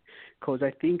States, because I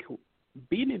think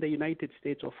being in the United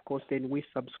States, of course, then we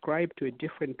subscribe to a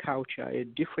different culture, a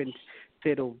different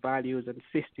set of values and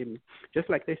system. Just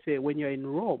like they say, when you're in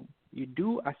Rome, you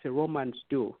do as the Romans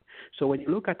do. So when you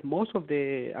look at most of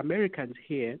the Americans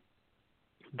here,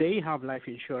 they have life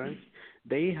insurance,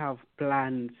 they have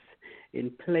plans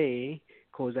in play,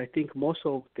 because I think most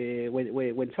of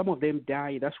when some of them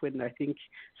die, that's when I think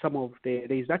there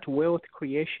is that wealth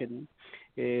creation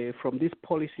from these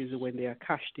policies when they are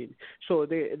cashed in. So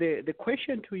the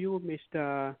question to you,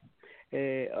 Mr.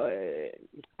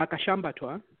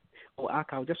 Akashambatwa, or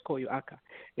Aka, I'll just call you Aka.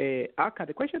 Aka,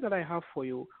 the question that I have for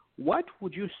you, what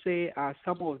would you say are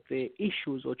some of the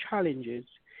issues or challenges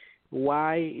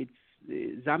why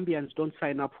Zambians don't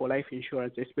sign up for life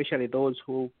insurance, especially those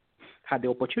who had the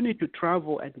opportunity to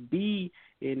travel and be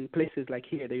in places like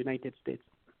here, the United States?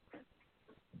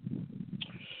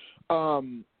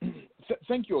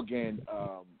 Thank you again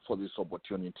for this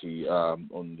opportunity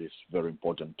on this very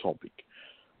important topic.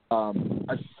 I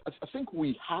think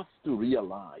we have to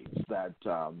realize that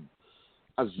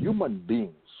as human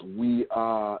beings, we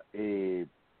are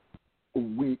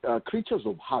creatures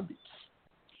of habits,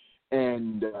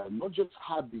 and not just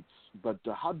habits, but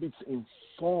habits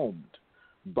informed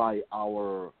by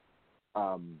our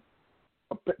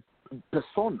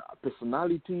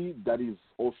personality that is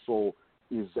also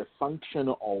a function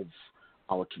of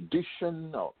our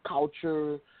tradition, our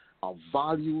culture, our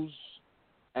values.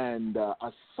 And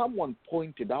as someone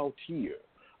pointed out here,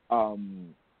 I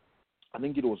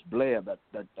think it was Blair that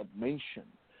mentioned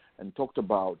and talked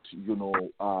about,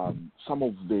 some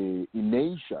of the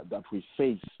inertia that we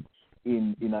face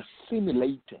in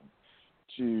assimilating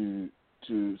to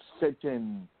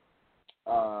certain,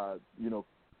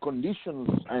 conditions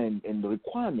and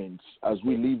requirements as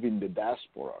we live in the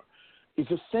diaspora. It's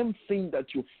the same thing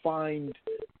that you find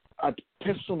at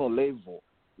personal level,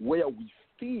 where we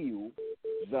feel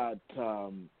that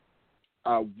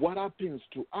what happens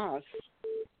to us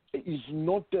is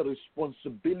not the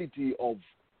responsibility of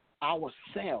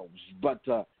ourselves, but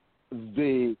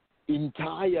the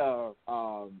entire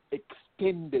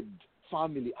extended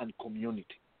family and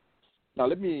community. Now,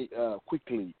 let me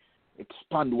quickly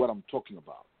expand what I'm talking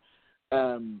about.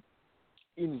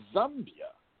 In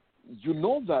Zambia, you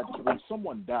know that when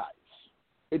someone dies,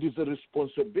 it is the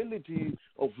responsibility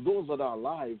of those that are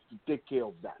alive to take care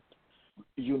of that,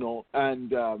 and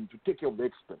to take care of the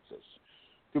expenses,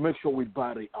 to make sure we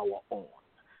bury our own.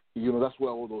 That's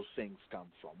where all those things come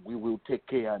from. We will take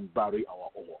care and bury our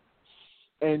own.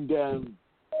 And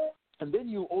then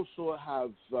you also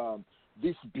have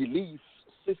this belief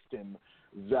system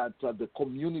that the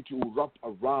community will wrap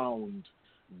around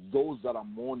those that are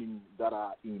mourning, that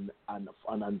are in an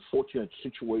unfortunate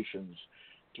situations,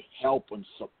 to help and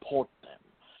support them.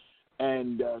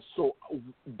 And so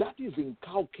that is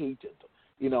inculcated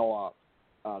in our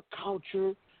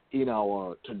culture, in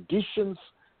our traditions,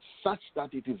 such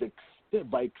that it is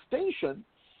by extension,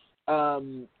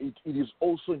 it is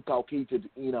also inculcated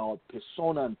in our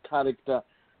persona and character,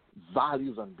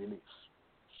 values and beliefs.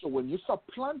 So when you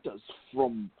supplant us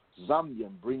from Zambia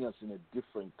and bring us in a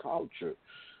different culture,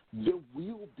 there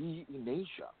will be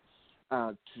inertia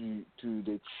to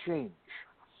the change.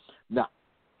 Now,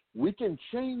 we can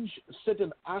change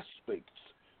certain aspects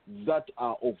that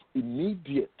are of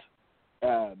immediate,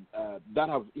 that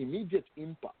have immediate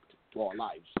impact to our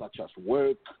lives, such as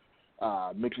work,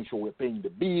 making sure we're paying the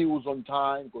bills on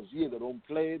time, because here they don't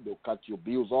play. They'll cut your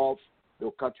bills off.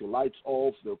 They'll cut your lights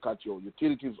off. They'll cut your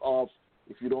utilities off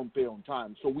if you don't pay on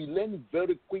time. So we learn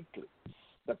very quickly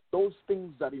that those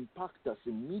things that impact us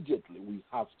immediately, we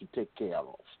have to take care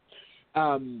of.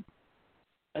 And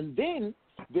then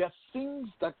there are things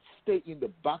that stay in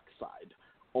the backside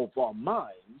of our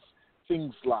minds,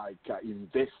 things like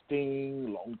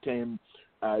investing long-term,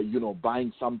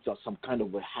 buying some kind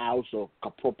of a house or a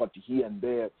property here and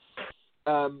there.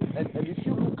 And if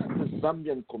you look at the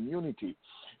Zambian community,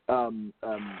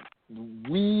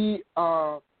 we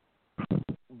are,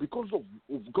 because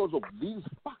of these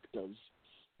factors,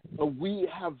 we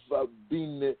have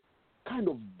been kind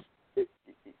of,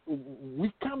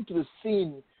 we come to the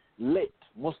scene late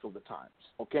most of the times,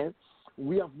 okay?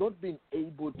 We have not been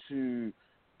able to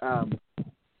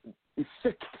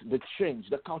effect the change,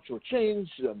 the cultural change,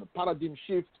 and the paradigm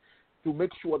shift, to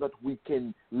make sure that we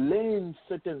can learn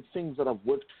certain things that have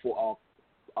worked for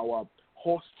our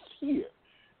hosts here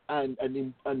and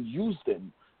use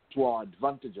them to our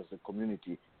advantage as a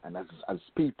community and as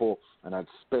people and as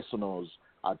personals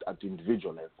at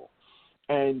individual level.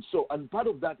 And so, and part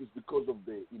of that is because of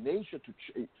the inertia to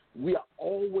change. We are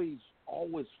always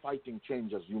fighting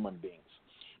change as human beings.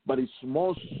 But it's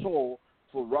more so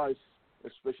for us,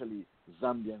 especially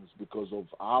Zambians, because of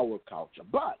our culture.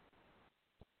 But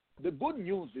the good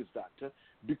news is that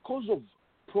because of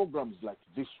programs like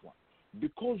this one,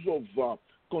 because of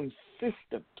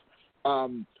consistent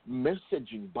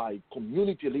messaging by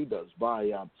community leaders,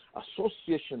 by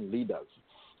association leaders,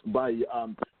 by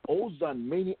OZA and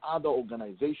many other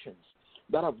organizations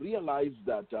that have realized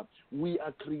that we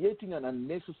are creating an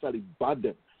unnecessary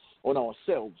burden on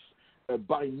ourselves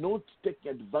by not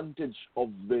taking advantage of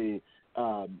the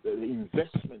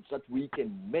investments that we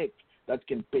can make that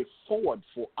can pay forward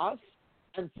for us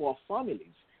and for our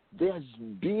families. There's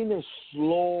been a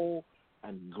slow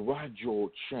and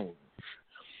gradual change.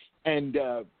 And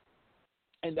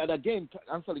that, again,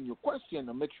 answering your question,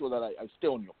 and make sure that I stay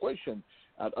on your question,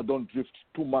 I don't drift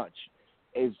too much,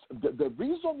 is the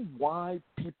reason why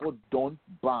people don't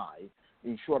buy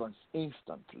insurance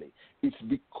instantly is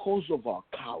because of our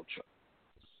culture,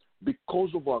 because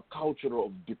of our culture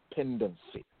of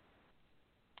dependency.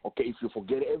 Okay, if you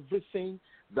forget everything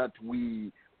that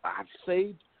we have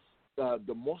said,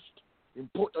 the most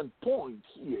important point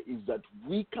here is that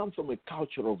we come from a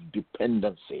culture of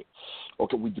dependency.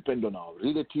 Okay, we depend on our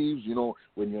relatives. You know,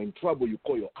 when you're in trouble, you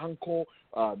call your uncle.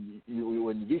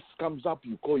 When this comes up,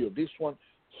 you call your this one.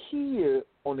 Here,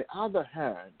 on the other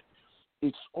hand,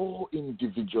 it's all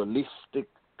individualistic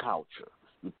culture.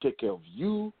 You take care of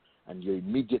you and your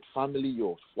immediate family,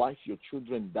 your wife, your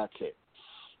children, that's it.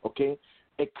 Okay?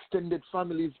 Extended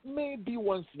families, maybe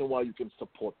once in a while you can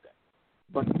support them,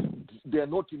 but they are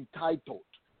not entitled,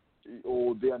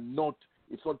 or they are not,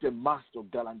 it's not a must or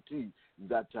guarantee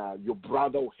that your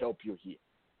brother will help you here.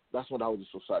 That's not how the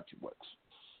society works.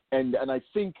 And I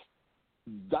think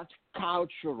that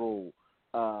cultural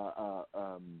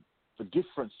the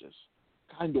differences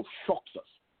kind of shocks us,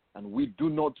 and we do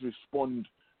not respond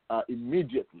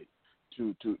immediately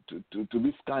to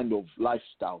this kind of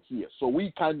lifestyle here. So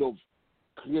we kind of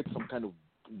create some kind of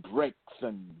breaks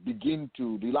and begin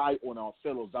to rely on our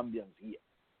fellow Zambians here.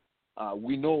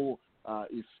 We know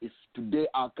if today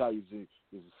Aka is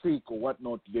sick or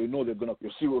whatnot, they know they're going to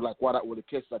pursue, like what the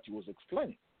case that he was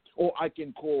explaining. Or I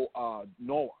can call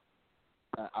Noah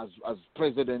as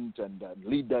president and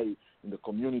leader in the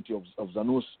community of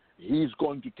ZANUS. He's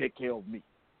going to take care of me.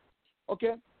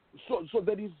 Okay? So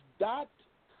there is that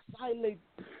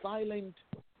silent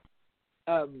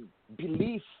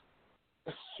belief,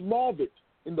 a small bit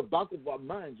in the back of our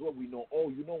minds where we know, oh,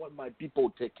 you know what, my people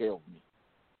will take care of me.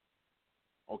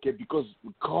 Okay, because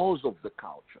of the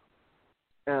culture.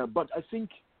 But I think,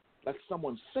 like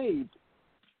someone said,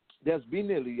 there's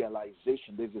been a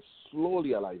realization, there's a slow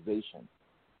realization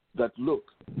that, look,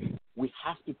 we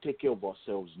have to take care of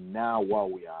ourselves now while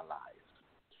we are alive.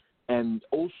 And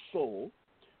also,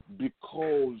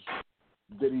 because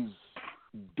there is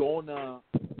donor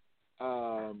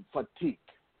fatigue,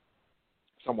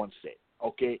 someone said,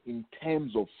 okay, in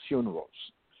terms of funerals,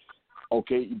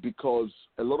 okay, because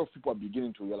a lot of people are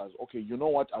beginning to realize, okay, you know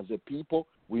what, as a people,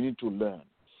 we need to learn.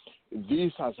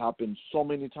 This has happened so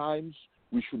many times,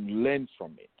 we should learn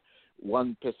from it.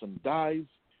 One person dies,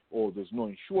 or there's no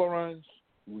insurance,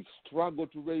 we struggle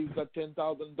to raise that $10,000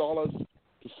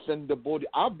 to send the body.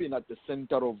 I've been at the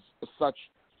center of such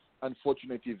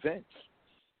unfortunate events.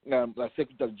 The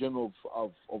Secretary General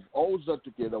of OZA,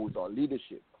 together with our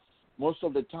leadership, most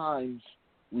of the times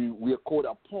we are called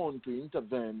upon to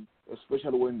intervene,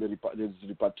 especially when there's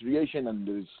repatriation and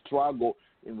there's struggle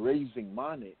in raising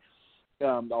money.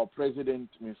 Our president,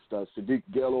 Mr. Sadiq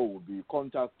Gello, will be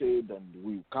contacted, and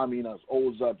we come in as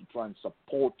OZA to try and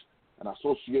support an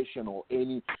association or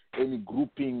any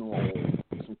grouping or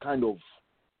some kind of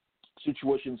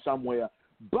situation somewhere.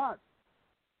 But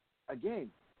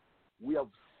again, we have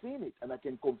seen it, and I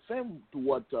can confirm to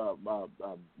what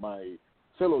my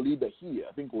fellow leader here,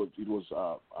 I think it was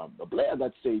Blair,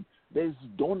 that said there's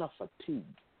donor fatigue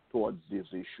towards these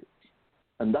issues.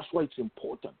 And that's why it's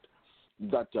important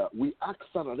that we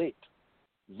accelerate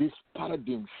this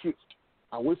paradigm shift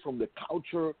away from the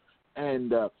culture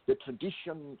and the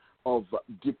tradition of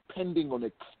depending on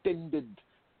extended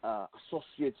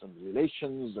associates and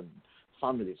relations and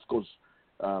families, because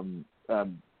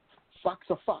facts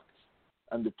are facts,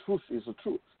 and the truth is the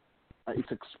truth.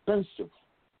 It's expensive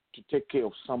to take care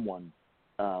of someone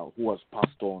who has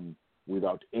passed on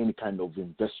without any kind of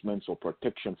investments or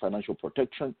protection, financial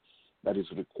protection that is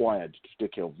required to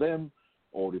take care of them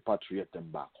or repatriate them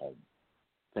back home.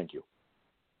 Thank you.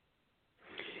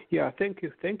 Yeah, thank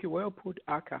you. Thank you. Well put,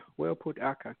 Aka. Well put,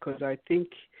 Aka, because I think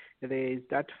there is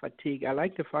that fatigue. I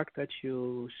like the fact that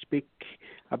you speak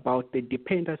about the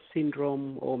dependent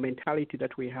syndrome or mentality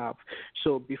that we have.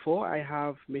 So before I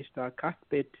have Mr.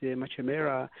 Cuthbert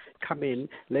Machemera come in,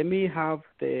 let me have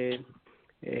the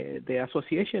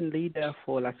association leader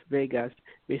for Las Vegas,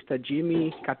 Mr.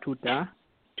 Jimmy Katuta,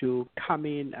 to come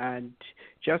in and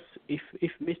just, if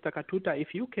Mr. Katuta,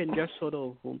 if you can just sort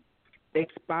of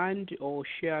expand or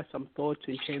share some thoughts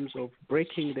in terms of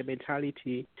breaking the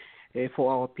mentality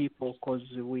for our people, because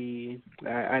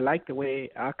I like the way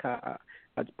Aka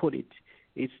has put it.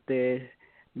 It's the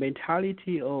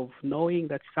mentality of knowing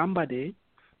that somebody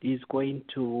is going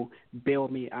to bail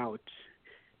me out.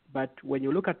 But when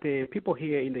you look at the people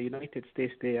here in the United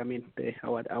States,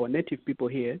 our native people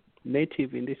here,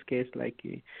 native in this case, like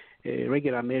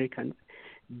regular Americans,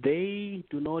 they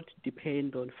do not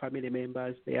depend on family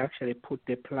members. They actually put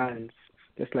their plans,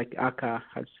 just like Aka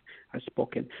has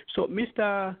spoken. So,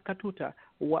 Mr. Katuta,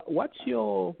 what's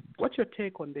your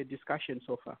take on the discussion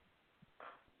so far?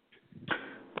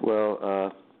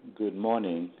 Well, good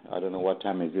morning. I don't know what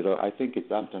time is it. I think it's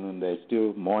afternoon. There's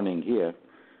still morning here.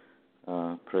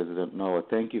 President Noah,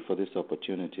 thank you for this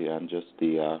opportunity and just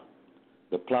the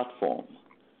platform.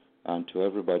 And to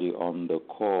everybody on the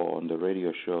call, on the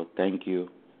radio show, thank you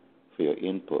for your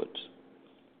input.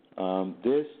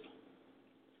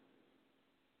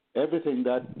 Everything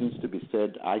that needs to be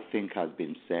said, I think, has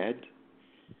been said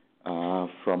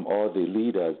from all the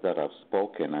leaders that have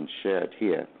spoken and shared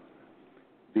here.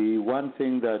 The one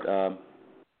thing that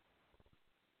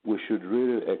we should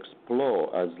really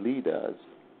explore as leaders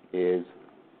is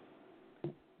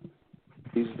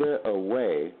there a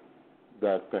way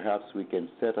that perhaps we can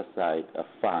set aside a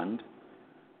fund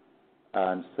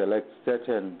and select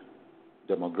certain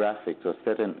demographics or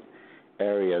certain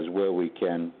areas where we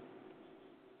can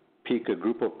pick a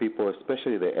group of people,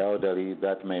 especially the elderly,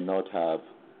 that may not have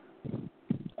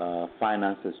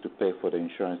finances to pay for the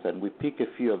insurance, and we pick a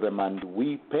few of them and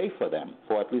we pay for them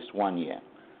for at least 1 year.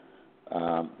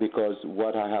 Because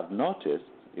what I have noticed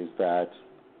is that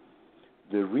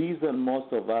the reason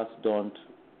most of us don't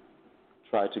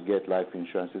try to get life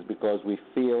insurance is because we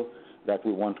feel that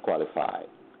we won't qualify.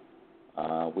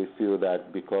 We feel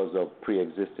that because of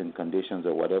pre-existing conditions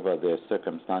or whatever their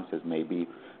circumstances may be,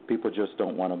 people just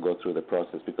don't want to go through the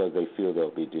process because they feel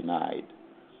they'll be denied.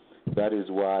 That is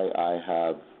why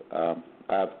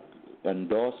I've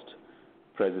endorsed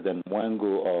President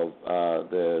Mwengu of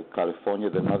the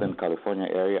Northern California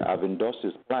area. I've endorsed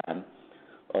his plan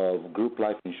of group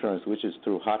life insurance, which is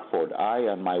through Hartford. I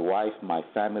and my wife, my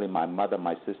family, my mother,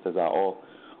 my sisters are all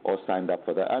signed up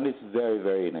for that, and it's very,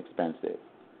 very inexpensive.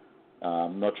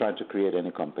 Not trying to create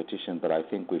any competition, but I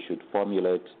think we should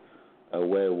formulate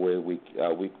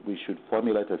we should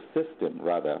formulate a system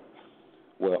rather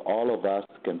where all of us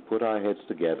can put our heads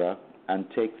together and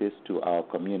take this to our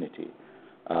community.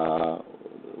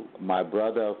 my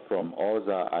brother from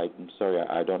Oza, I'm sorry,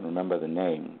 I don't remember the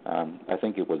name. I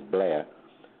think it was Blair.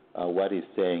 What he's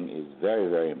saying is very,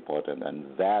 very important and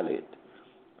valid.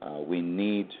 We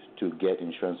need to get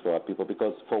insurance for our people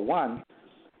because, for one,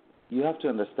 you have to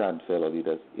understand, fellow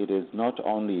leaders, it is not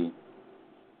only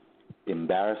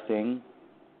embarrassing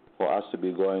for us to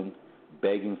be going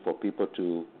begging for people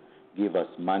to give us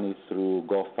money through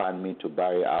GoFundMe to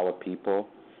bury our people.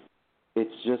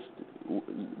 It's just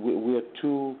we're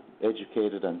too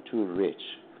educated and too rich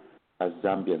as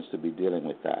Zambians to be dealing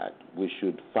with that. We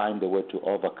should find a way to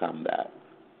overcome that.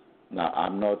 Now,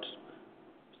 I'm not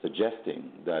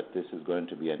suggesting that this is going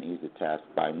to be an easy task.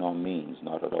 By no means,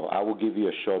 not at all. I will give you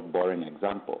a short, boring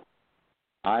example.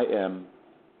 I am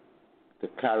the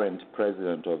current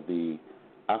president of the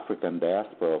African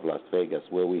diaspora of Las Vegas,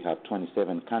 where we have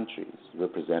 27 countries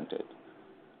represented.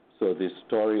 So this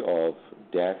story of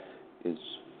death is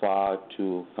far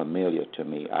too familiar to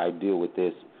me. I deal with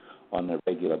this on a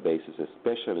regular basis,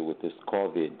 especially with this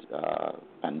COVID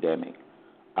pandemic.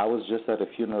 I was just at a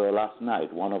funeral last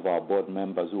night. One of our board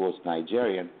members, who was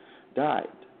Nigerian, died.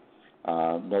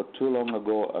 Not too long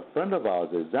ago, a friend of ours,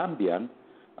 a Zambian,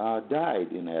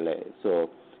 died in LA. So,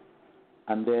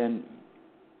 and then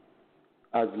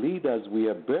as leaders, we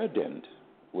are burdened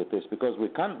with this because we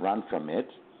can't run from it.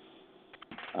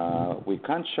 We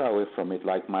can't shy away from it.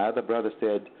 Like my other brother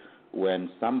said, when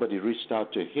somebody reached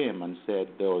out to him and said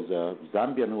there was a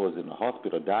Zambian who was in the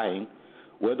hospital dying,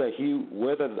 whether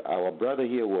our brother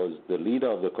here was the leader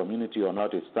of the community or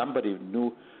not, if somebody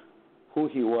knew who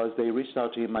he was, they reached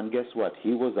out to him, and guess what?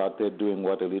 He was out there doing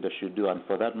what a leader should do, and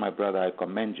for that, my brother, I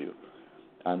commend you.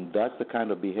 And that's the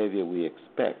kind of behavior we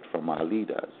expect from our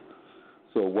leaders.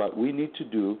 So what we need to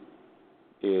do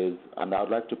is, and I'd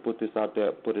like to put this out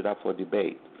there, put it up for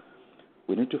debate,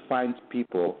 we need to find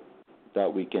people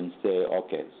that we can say,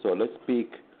 okay, so let's pick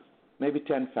maybe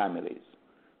 10 families.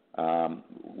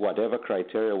 Whatever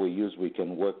criteria we use, we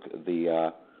can work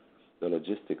the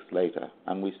logistics later.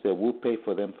 And we say we'll pay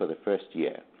for them for the first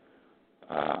year.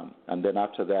 And then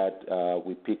after that,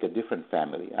 we pick a different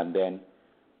family. And then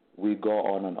we go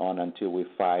on and on until we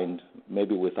find,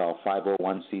 maybe with our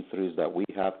 501c3s that we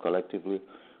have collectively,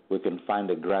 we can find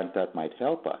a grant that might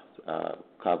help us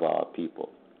cover our people.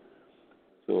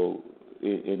 So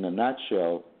in a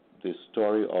nutshell, the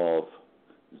story of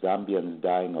Zambians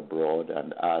dying abroad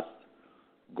and us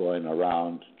going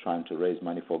around trying to raise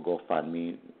money for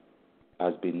GoFundMe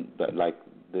has been, like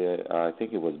I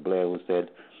think it was Blair who said,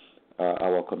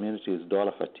 our community is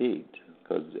dollar fatigued,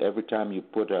 because every time you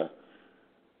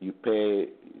pay,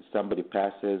 somebody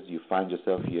passes, you find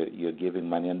yourself you're giving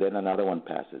money, and then another one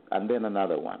passes, and then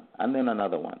another one, and then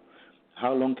another one.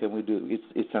 How long can we do?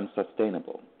 It's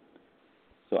unsustainable.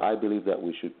 So I believe that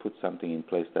we should put something in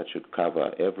place that should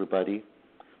cover everybody,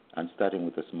 and starting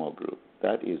with a small group.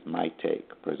 That is my take,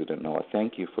 President Noah.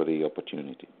 Thank you for the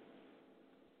opportunity.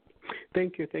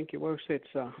 Thank you. Well said,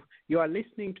 sir. You are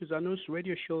listening to ZANUS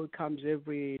radio show. It comes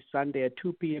every Sunday at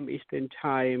 2 p.m. Eastern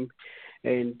Time.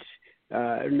 And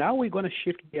now we're going to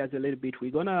shift gears a little bit.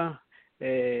 We're going to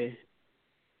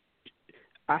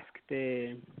ask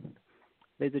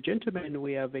there's a gentleman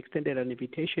we have extended an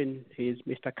invitation. He's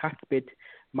Mr. Cuthbert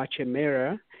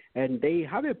Machemera, and they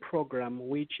have a program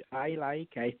which I like.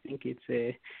 I think it's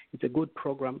a good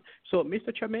program. So,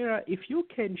 Mr. Chamera, if you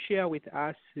can share with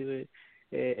us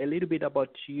a little bit about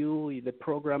you, the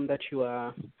program that you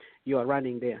are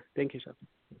running there. Thank you, sir.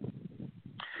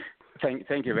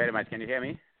 Thank you very much. Can you hear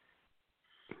me?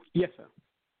 Yes, sir.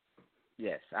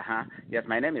 Yes. Yes,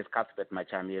 my name is Cuthbert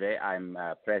Machamire. I'm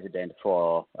president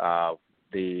for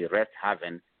the Rest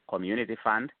Haven Community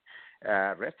Fund.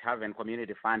 Rest Haven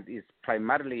Community Fund is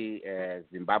primarily a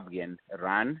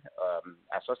Zimbabwean-run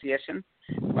association,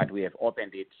 but we have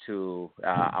opened it to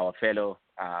our fellow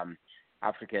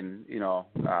African,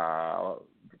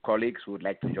 colleagues who would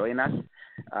like to join us,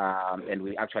 and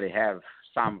we actually have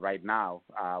some right now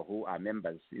who are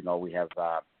members. We have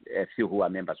a few who are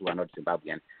members who are not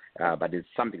Zimbabwean, but it's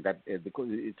something that because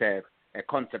it's a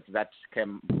concept that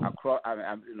came across,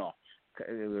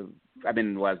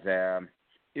 was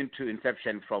into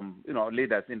inception from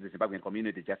leaders in the Zimbabwean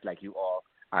community, just like you all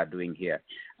are doing here.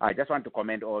 I just want to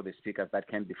commend all the speakers that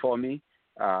came before me,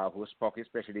 who spoke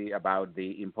especially about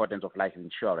the importance of life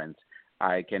insurance.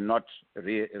 I cannot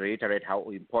reiterate how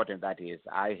important that is.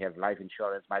 I have life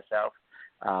insurance myself.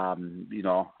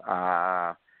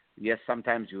 Yes,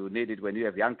 sometimes you need it when you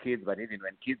have young kids, but even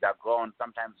when kids are grown,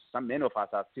 sometimes many of us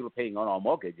are still paying on our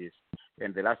mortgages.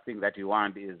 And the last thing that you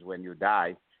want is when you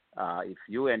die, if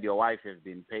you and your wife have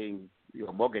been paying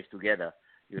your mortgage together,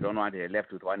 you don't want her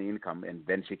left with one income and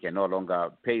then she can no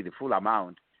longer pay the full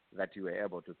amount that you were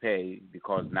able to pay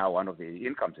because now one of the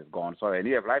incomes is gone. So when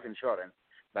you have life insurance,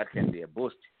 that can be a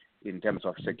boost in terms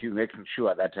of making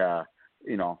sure that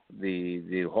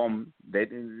the home,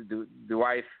 the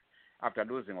wife after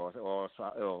losing or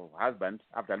husband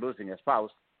after losing a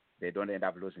spouse, they don't end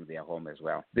up losing their home as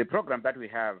well. The program that we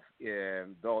have,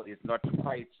 though, is not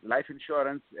quite life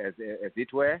insurance as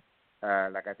it were.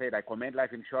 Like I said, I commend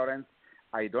life insurance.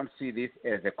 I don't see this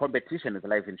as a competition with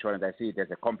life insurance. I see it as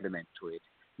a complement to it,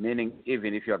 meaning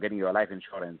even if you are getting your life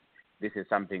insurance, this is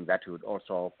something that you would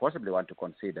also possibly want to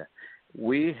consider.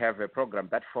 We have a program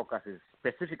that focuses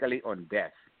specifically on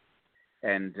death.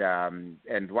 And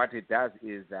what it does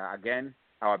is, again,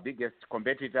 our biggest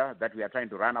competitor that we are trying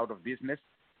to run out of business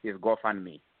is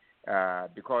GoFundMe.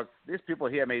 Because these people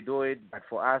here may do it, but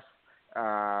for us,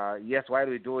 yes, while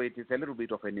we do it, it's a little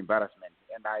bit of an embarrassment.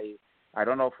 And I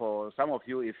don't know for some of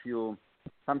you,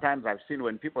 sometimes I've seen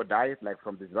when people die, like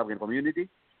from the Zambian community,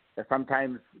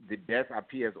 sometimes the death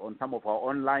appears on some of our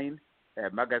online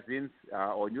magazines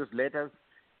or newsletters,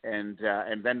 and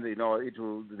then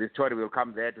the story will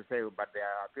come there to say, but they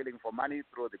are appealing for money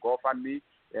through the GoFundMe.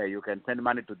 You can send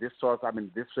money to this source.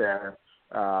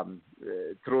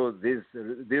 Through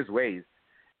these ways,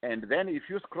 and then if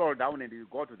you scroll down and you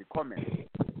go to the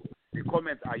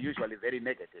comments are usually very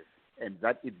negative, and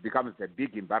that it becomes a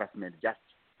big embarrassment. Just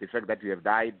the fact that you have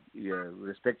died, you're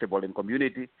respectable in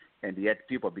community, and yet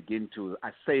people begin to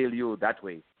assail you that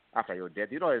way after your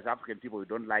death. As African people, we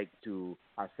don't like to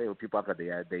assail people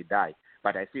after they die,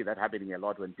 but I see that happening a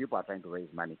lot when people are trying to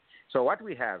raise money. So what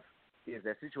we have is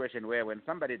a situation where when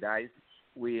somebody dies,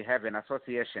 we have an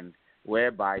association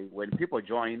whereby when people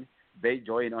join, they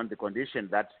join on the condition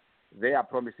that they are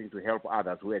promising to help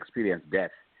others who experience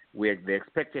death, with the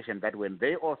expectation that when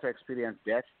they also experience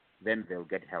death, then they'll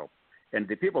get help. And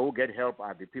the people who get help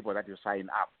are the people that you sign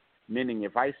up. Meaning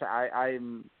if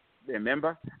I'm a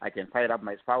member, I can sign up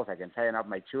my spouse, I can sign up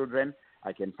my children,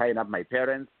 I can sign up my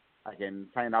parents, I can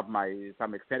sign up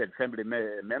some extended family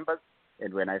members.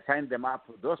 And when I sign them up,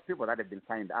 those people that have been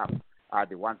signed up are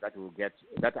the ones that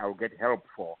I will get help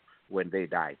for when they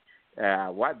die.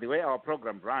 The way our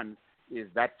program runs is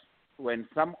that when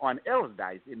someone else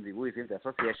dies within the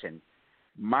association,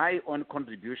 my own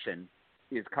contribution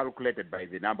is calculated by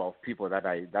the number of people that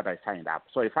I signed up.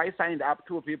 So if I signed up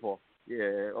 2 people,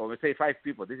 or we say 5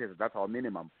 people, that's our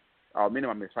minimum. Our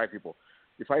minimum is 5 people.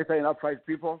 If I sign up 5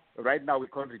 people, right now we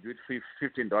contribute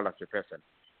 $15 per person.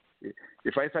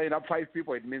 If I sign up 5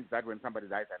 people, it means that when somebody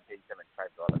dies, I'm paying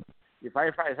 $75. If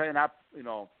I sign up,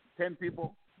 10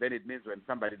 people, then it means when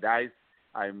somebody dies,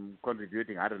 I'm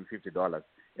contributing $150,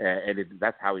 and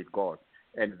that's how it goes.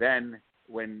 And then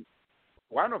when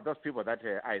one of those people that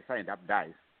I signed up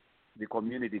dies, the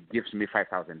community gives me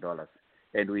 $5,000,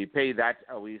 and we pay that.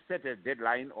 We set a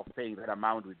deadline of paying that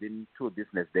amount within 2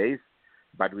 business days.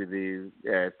 But with the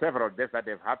several deaths that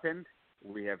have happened,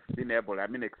 we have been able,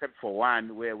 except for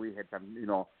one where we had some,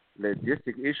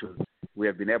 logistic issues, we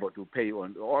have been able to pay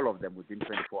on all of them within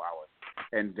 24 hours.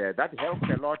 And that helps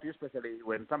a lot, especially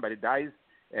when somebody dies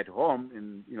at home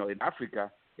in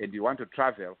Africa and you want to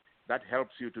travel. That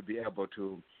helps you to be able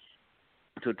to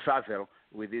travel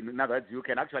within. In other words, you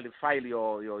can actually file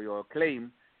your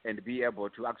claim and be able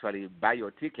to actually buy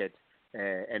your ticket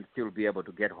and still be able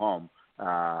to get home,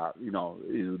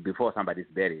 before somebody's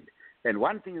buried. And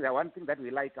one thing that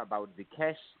we like about the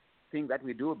cash thing that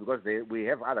we do, because we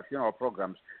have other funeral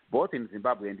programs both in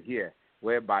Zimbabwe and here,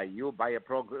 whereby you buy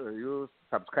you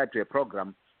subscribe to a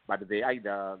program, but they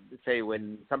either say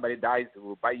when somebody dies,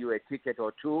 we'll buy you a ticket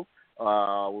or 2,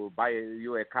 we'll buy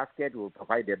you a casket, we'll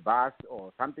provide a bus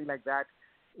or something like that.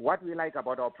 What we like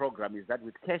about our program is that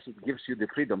with cash, it gives you the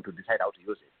freedom to decide how to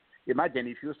use it. Imagine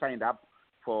if you signed up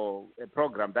for a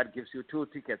program that gives you 2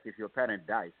 tickets if your parent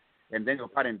dies, and then your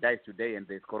parent dies today and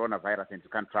there's coronavirus and you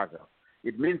can't travel.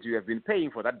 It means you have been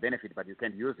paying for that benefit, but you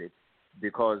can't use it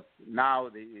because now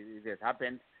it has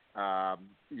happened.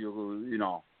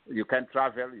 You can't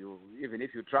travel. Even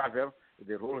if you travel,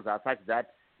 the rules are such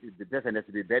that the person has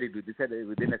to be buried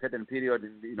within a certain period,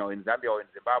 in Zambia or in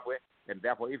Zimbabwe, and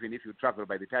therefore, even if you travel,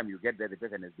 by the time you get there, the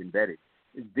person has been buried.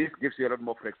 This gives you a lot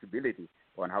more flexibility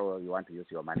on how you want to use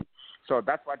your money. So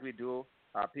that's what we do.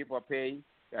 People pay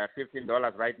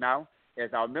 $15 right now.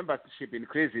 As our membership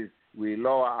increases, we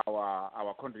lower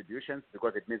our contributions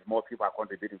because it means more people are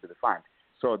contributing to the fund.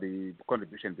 So the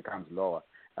contribution becomes lower.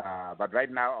 But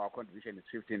right now, our contribution is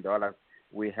 $15.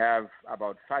 We have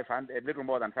about 500, a little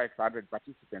more than 500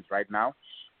 participants right now.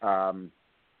 And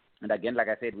again, like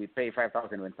I said, we pay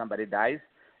 $5,000 when somebody dies.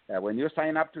 When you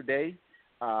sign up today,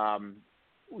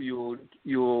 you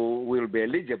will be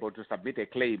eligible to submit a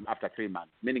claim after 3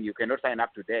 months, meaning you cannot sign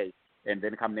up today and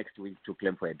then come next week to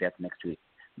claim for a death next week.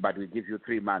 But we give you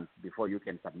 3 months before you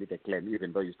can submit a claim,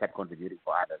 even though you start contributing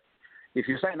for others. If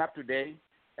you sign up today,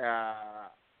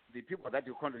 the people that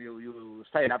you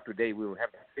sign up today will have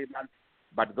 3 months,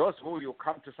 but those who you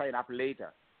come to sign up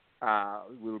later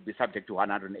will be subject to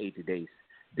 180 days,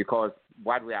 because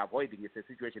what we are avoiding is a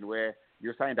situation where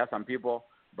you signed up some people,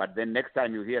 but then next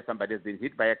time you hear somebody has been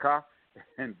hit by a car,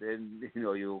 and then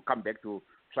you come back to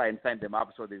try and sign them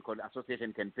up so the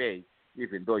association can pay,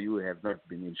 even though you have not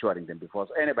been insuring them before.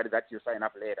 So anybody that you sign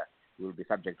up later will be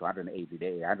subject to 180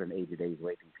 days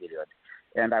waiting period.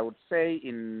 And I would say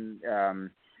in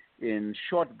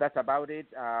short, that's about it.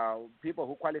 People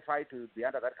who qualify to be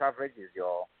under that coverage is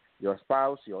your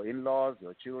spouse, your in-laws,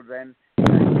 your children,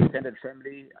 extended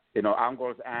family,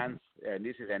 uncles, aunts,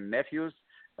 nieces, and nephews.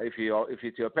 If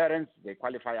it's your parents, they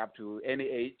qualify up to any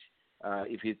age.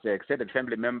 If it's extended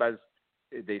family members,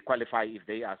 they qualify if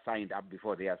they are signed up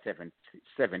before their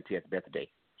 70th birthday.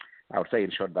 I would say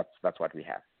in short, that's what we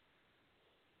have.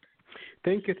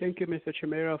 Thank you, Mr.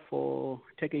 Chamera, for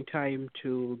taking time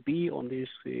to be on this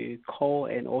call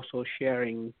and also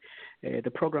sharing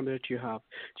the program that you have.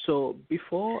 So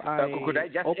before could I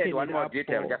just add one more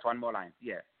detail, just one more line?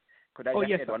 Yeah. Could I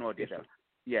add one more detail?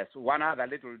 Yes. One other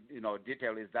little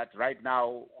detail is that right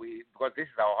now because this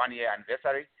is our 1-year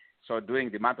anniversary, so during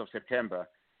the month of September,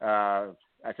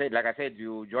 like I said,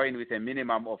 you join with a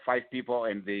minimum of 5 people,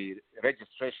 and the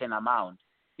registration amount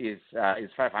is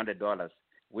 $500.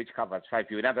 Which covers 5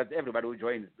 people. Now that everybody who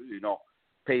joins,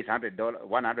 pays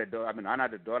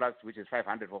 $100, which is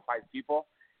 $500 for 5 people,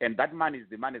 and that money is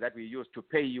the money that we use to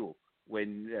pay you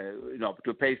when,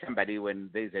 to pay somebody when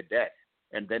there is a death,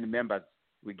 and then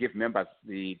we give members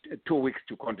the 2 weeks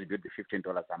to contribute the $15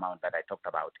 amount that I talked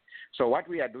about. So what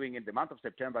we are doing in the month of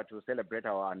September to celebrate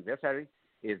our anniversary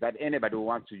is that anybody who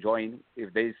wants to join,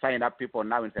 if they sign up people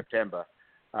now in September,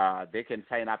 they can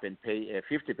sign up and pay a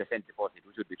 50% deposit,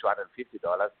 which would be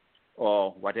 $250,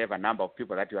 or whatever number of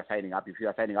people that you are signing up. If you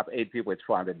are signing up 8 people, it's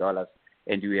 $400,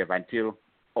 and you have until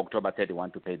October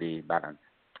 31 to pay the balance.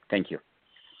 Thank you.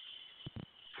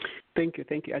 Thank you.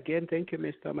 Again, thank you,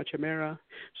 Mr. Machamera.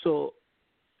 So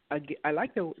I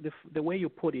like the way you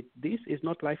put it. This is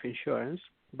not life insurance,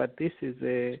 but this is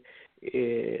a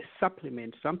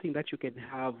supplement, something that you can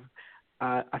have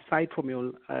aside from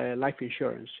your life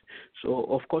insurance. So,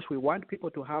 of course, we want people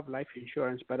to have life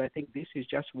insurance, but I think this is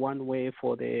just one way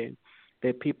for the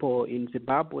people in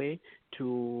Zimbabwe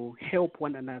to help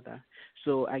one another.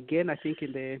 So, again, I think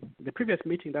in the previous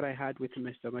meeting that I had with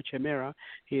Mr. Machamera,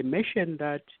 he mentioned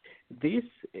that the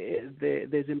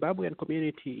Zimbabwean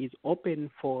community is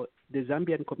open for the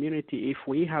Zambian community if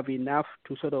we have enough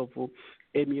to sort of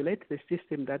emulate the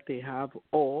system that they have,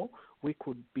 or we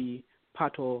could be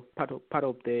part of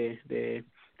the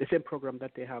same program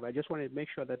that they have. I just want to make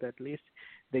sure that at least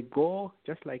the goal,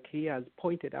 just like he has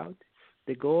pointed out,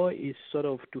 the goal is sort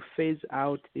of to phase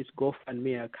out this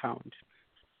GoFundMe account.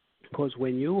 Because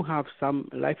when you have some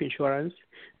life insurance,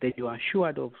 then you are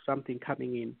assured of something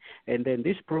coming in. And then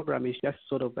this program is just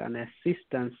sort of an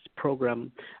assistance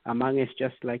program among us,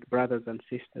 just like brothers and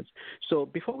sisters. So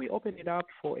before we open it up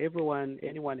for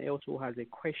anyone else who has a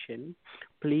question,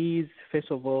 please,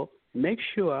 first of all, make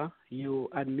sure you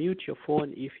unmute your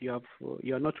phone if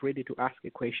you're not ready to ask a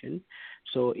question.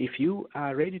 So if you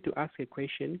are ready to ask a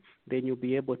question, then you'll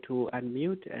be able to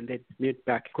unmute and then mute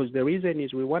back. Because the reason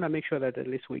is we want to make sure that at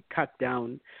least we cut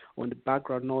down on the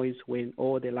background noise when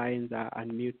all the lines are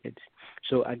unmuted.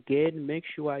 So again, make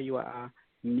sure you are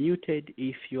muted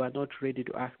if you are not ready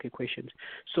to ask a question.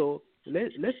 So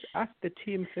let's ask the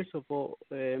team first of all,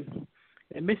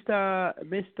 Mr.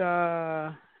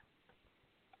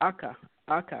 Aka,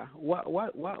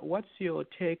 what's your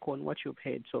take on what you've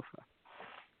heard so far?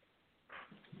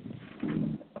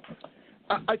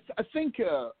 I think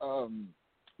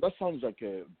that sounds like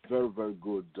a very, very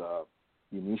good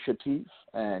initiative.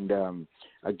 And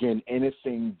again,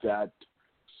 anything that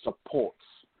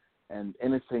supports and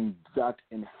anything that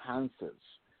enhances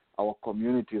our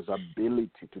community's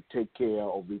ability to take care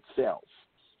of itself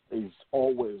is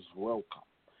always welcome.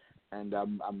 And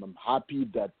I'm happy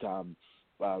that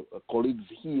colleagues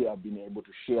here have been able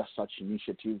to share such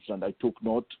initiatives, and I took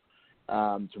note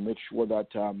to make sure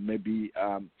that maybe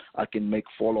I can make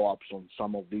follow-ups on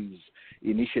some of these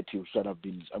initiatives that have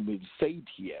been said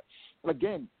here.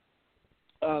 Again,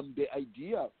 the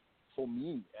idea for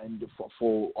me and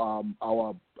for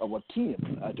our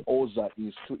team at OZA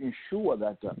is to ensure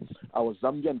that our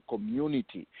Zambian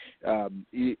community's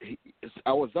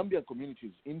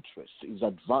interest is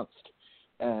advanced.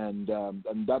 and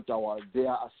that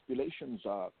their aspirations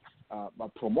are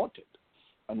promoted.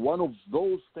 And one of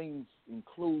those things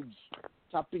includes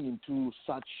tapping into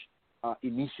such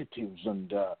initiatives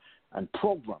and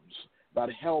programs that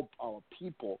help our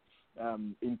people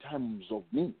in times of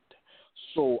need.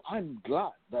 So I'm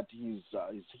glad that he's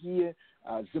here.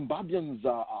 Zimbabweans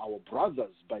are our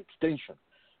brothers by extension.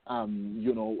 And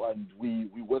we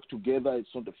work together.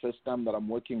 It's not the first time that I'm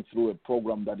working through a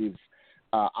program that is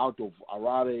out of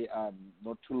Harare.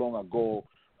 Not too long ago,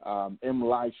 M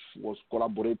Life was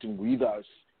collaborating with us,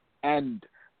 and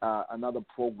another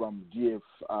program,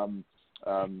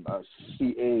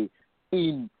 DFCA,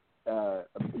 in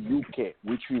UK,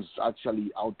 which is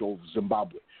actually out of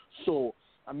Zimbabwe. So,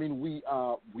 I mean, we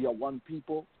are one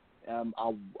people.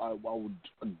 I would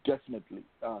definitely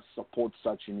support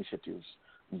such initiatives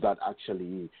that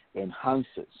actually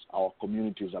enhances our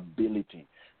community's ability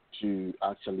to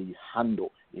actually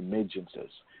handle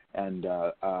emergencies and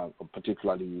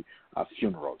particularly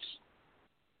funerals.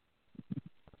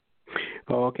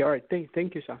 Okay, all right.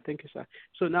 Thank you, sir. Thank you, sir.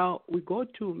 So now we go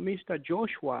to Mr.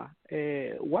 Joshua.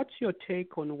 What's your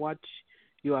take on what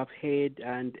you have heard,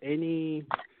 and any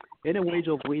words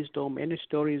of wisdom, any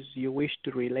stories you wish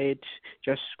to relate?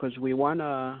 Just because we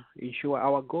wanna ensure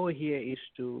our goal here is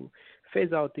to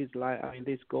phase out this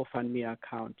GoFundMe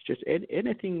account. Just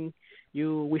anything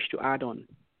you wish to add on?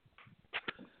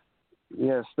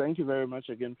 Yes, thank you very much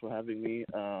again for having me.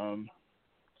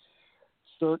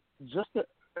 So just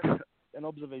an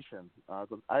observation,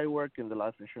 because I work in the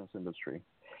life insurance industry,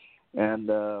 and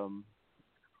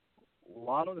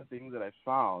one of the things that I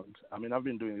found, I mean, I've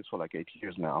been doing this for like 8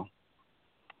 years now,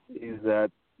 is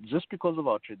that just because of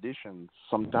our traditions,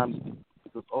 sometimes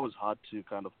it was always hard to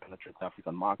kind of penetrate the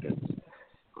African markets,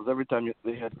 because every time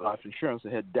they had life insurance,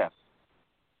 they had death.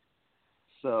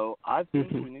 So I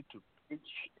think we need to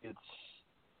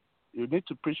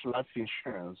preach life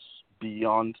insurance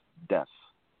beyond death.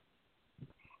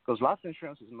 Because life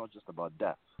insurance is not just about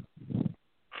death.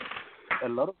 A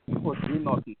lot of people do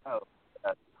not know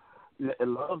that a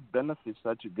lot of benefits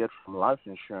that you get from life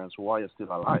insurance while you're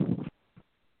still alive,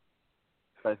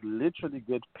 like literally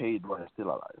get paid while you're still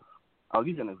alive. I'll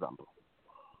give you an example.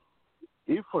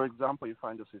 If, for example, you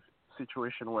find a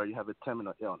situation where you have a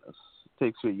terminal illness, it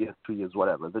takes you a year, 2 years,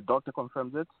 whatever, the doctor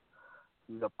confirms it,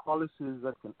 there are policies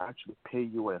that can actually pay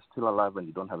you while you're still alive and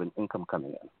you don't have an income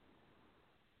coming in.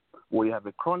 Where you have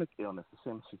a chronic illness, the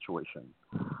same situation.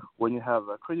 When you have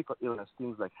a critical illness,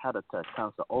 things like heart attack,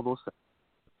 cancer, all those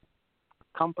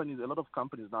companies, a lot of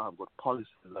companies now have got policies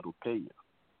that will pay you.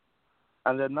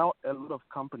 And there are now a lot of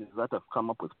companies that have come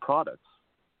up with products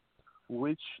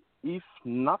which, if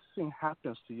nothing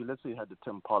happens to you, let's say you had the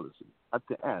term policy, at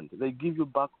the end, they give you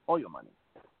back all your money.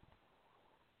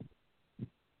 A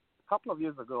couple of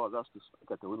years ago, I was asked to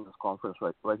speak at the women's conference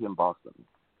right here in Boston.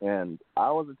 And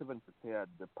I wasn't even prepared.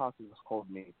 The pastor just called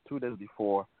me 2 days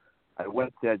before. I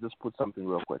went there, I just put something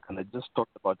real quick, and I just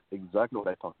talked about exactly what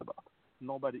I talked about.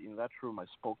 Nobody in that room I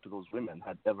spoke to those women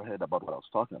had ever heard about what I was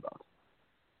talking about.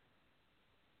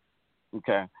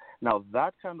 Okay? Now,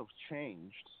 that kind of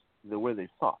changed the way they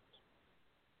thought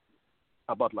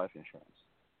about life insurance.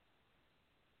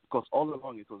 Because all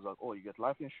along it was like, oh, you get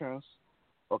life insurance?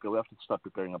 Okay, we have to start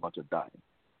preparing about your dying.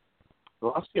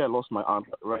 Last year I lost my aunt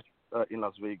in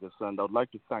Las Vegas, and I would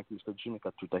like to thank Mr. Jimmy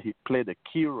Katuta. He played a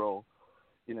key role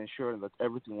in ensuring that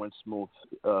everything went smooth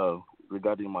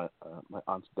regarding my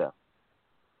aunt's death.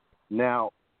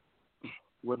 Now,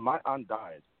 when my aunt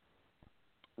died,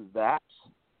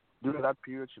 during that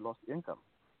period she lost income.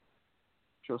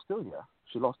 She was still here.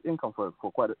 She lost income for a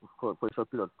short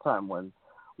period of time when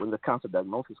the cancer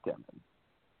diagnosis came in.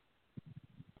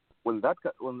 When that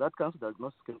cancer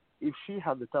diagnosis came, if she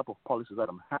had the type of policies that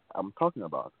I'm talking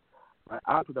about, my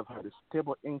aunt would have had a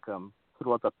stable income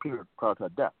throughout that period prior to her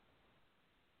death.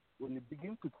 When you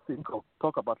begin to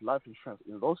talk about life insurance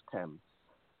in those terms,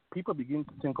 people begin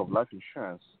to think of life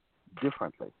insurance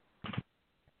differently.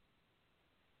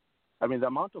 I mean, the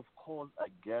amount of calls I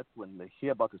get when they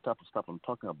hear about the type of stuff I'm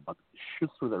talking about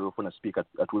shoots through the roof when I speak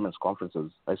at women's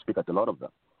conferences. I speak at a lot of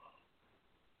them.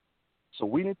 So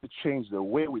we need to change the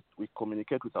way we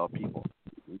communicate with our people.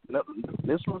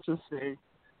 Let's not just say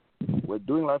we're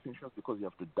doing life insurance because you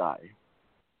have to die,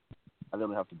 and then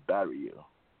we have to bury you.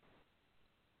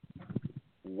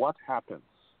 What happens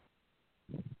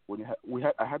when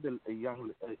I had a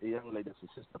young lady as a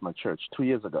sister at my church 2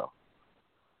 years ago.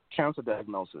 Cancer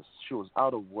diagnosis. She was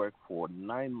out of work for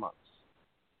 9 months.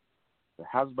 The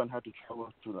husband had to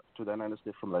travel to the United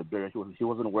States from Liberia. He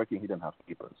wasn't working. He didn't have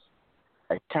papers.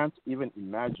 I can't even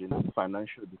imagine the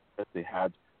financial distress they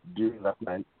had during that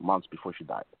 9 months before she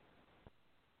died.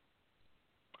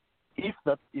 if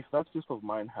that peace of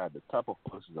mind had the type of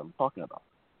policies I'm talking about,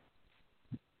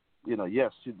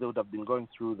 yes, they would have been going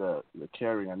through the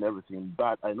caring and everything,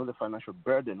 but I know the financial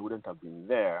burden wouldn't have been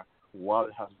there while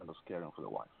the husband was caring for the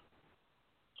wife.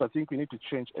 So I think we need to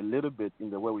change a little bit in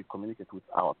the way we communicate with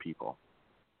our people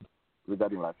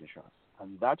regarding life insurance.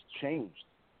 And that changed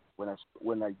when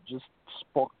I just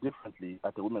spoke differently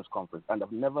at the women's conference, and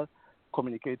I've never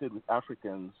communicated with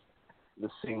Africans the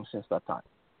same since that time.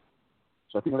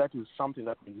 So I think that is something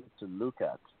that we need to look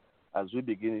at as we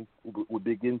begin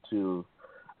to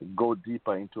go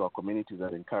deeper into our communities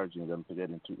and encouraging them to get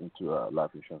into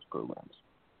life insurance programs.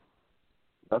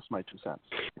 That's my 2 cents.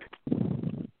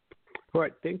 All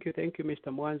right, thank you, Mr.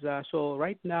 Mwanza. So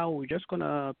right now we're just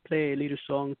gonna play a little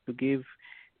song to give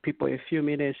people a few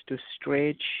minutes to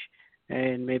stretch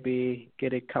and maybe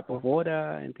get a cup of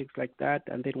water and things like that.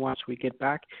 And then once we get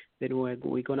back, then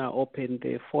we're gonna open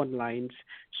the phone lines.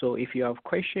 So if you have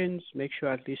questions, make sure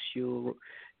at least you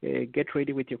get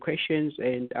ready with your questions.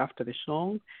 And after the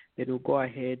song, then we'll go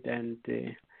ahead and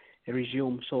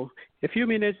resume. So a few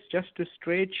minutes just to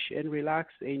stretch and relax,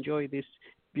 enjoy this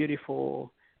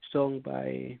beautiful song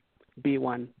by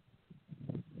B1.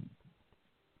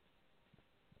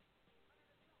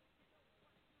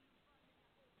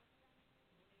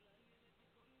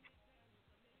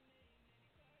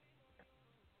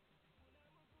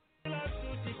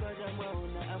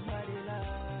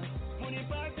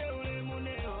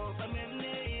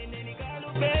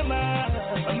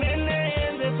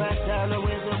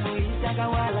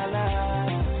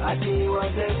 He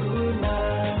was a good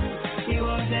man. He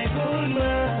was a good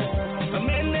man.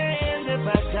 Amene the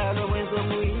batalo wenzo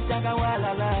muitaka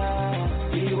walala.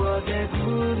 He was a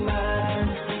good man.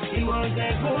 He was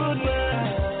a good man.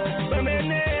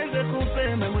 Amene the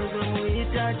kupema wenzo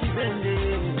muita chipende.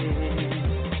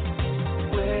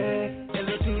 We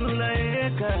elo turula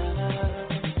eka.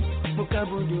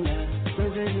 Mukabudula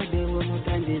wenzo nidewo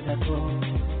mutandiza ko.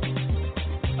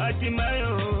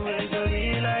 Atimayo wenzo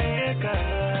nila eka.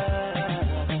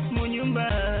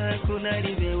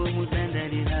 Kunalibewo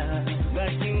mutandalira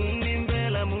ngati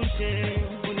unimbela mushe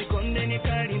unikonde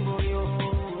nikali moyo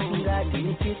ngati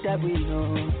nikita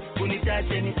bwino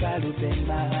unitate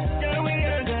nikalupemba tawe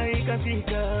yanga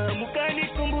ikafika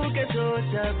mukanikumbuke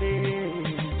sotabe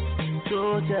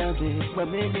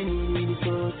pamene nili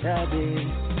sotabe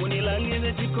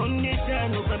unilangize chikondi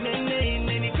chanu pamene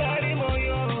ine nikali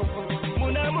moyo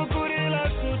munamukulila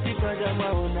kuti paja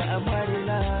mwaona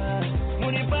amwarila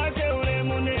munipate ule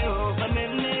muneo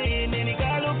pamene ine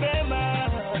nikalupema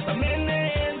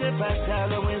pamene enze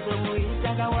patalo mwezo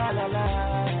muitaka walala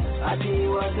ati he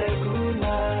was a good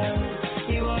man,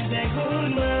 he was a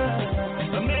good man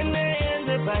pamene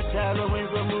enze patalo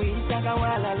mwezo muitaka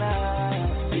walala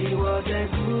he was a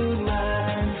good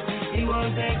man, he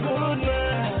was a good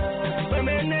man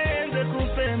pamene enze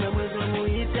kupema mwezo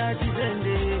muita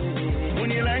chizende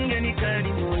munilange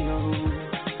nikali moyo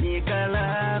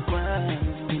nikalakwa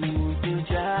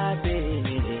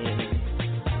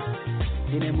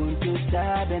nine muntu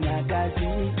chabe na kazi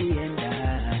ienda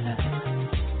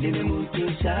nine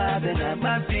muntu chabe na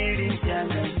mapili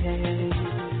changanye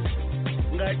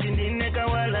ngati ndine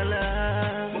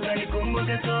kawalala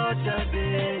mukanikumbuke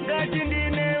sotabe ngati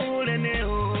ndine ule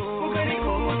neo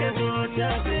mukanikumbuke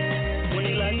sotabe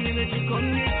munilangile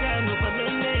chikondi chanu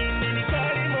pamene ine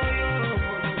nikali moyo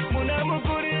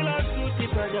munamukulila suti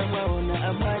paja mwaona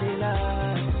amarila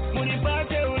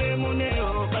munipate ule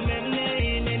muneo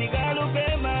pamene ine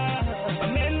nikalupema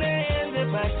pamene enze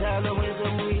patalo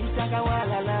mwezo muitaka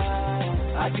walala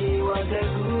ati he was a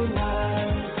good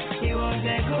man, he was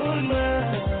a good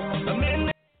man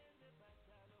pamene.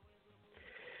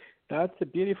 That's a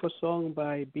beautiful song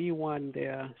by B1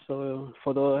 there. So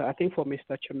I think for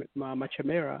Mr.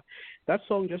 Machamera, that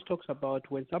song just talks about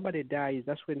when somebody dies,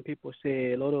 that's when people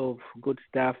say a lot of good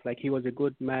stuff, like he was a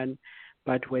good man.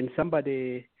 But when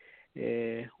somebody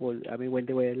when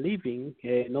they were leaving,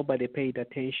 nobody paid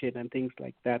attention and things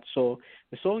like that. So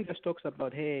the song just talks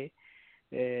about, hey,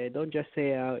 don't just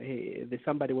say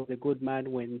somebody was a good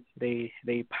man when they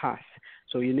pass.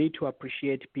 So you need to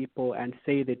appreciate people and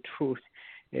say the truth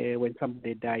when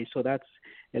somebody dies. So that's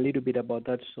a little bit about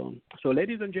that song. So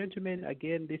ladies and gentlemen,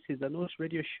 again, this is ZANUS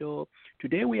radio show.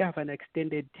 Today we have an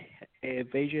extended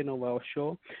version of our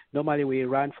show. Normally we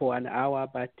run for an hour,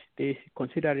 but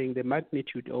considering the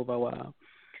magnitude of our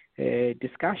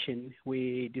discussion,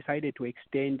 we decided to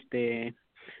extend the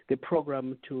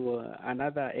program to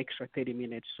another extra 30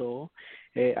 minutes. So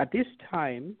at this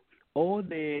time, all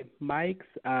the mics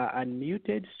are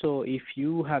unmuted. So if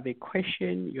you have a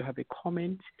question, you have a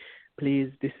comment,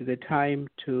 please, this is the time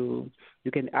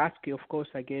you can ask. Of course,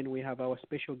 again, we have our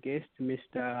special guest,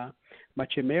 Mr.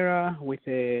 Machemera, with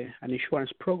an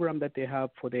insurance program that they have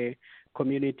for the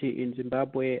community in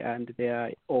Zimbabwe, and they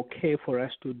are okay for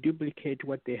us to duplicate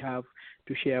what they have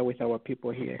to share with our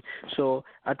people here. So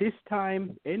at this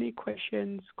time, any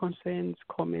questions, concerns,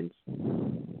 comments?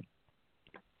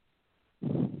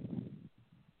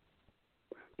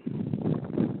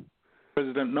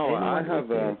 President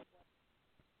Noah,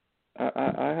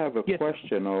 I have a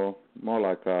question, or more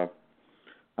like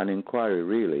an inquiry,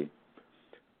 really.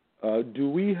 Do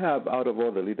we have, out of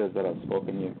all the leaders that have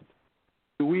spoken here,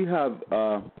 do we have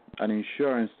an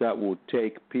insurance that will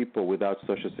take people without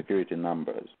Social Security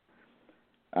numbers?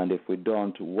 And if we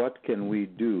don't, what can we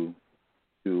do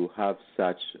to have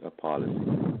such a policy?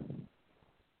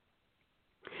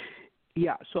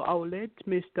 Yeah, so I'll let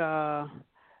Mr.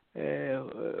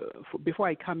 Before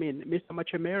I come in, Mr.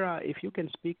 Machemera, if you can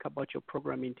speak about your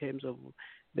program in terms of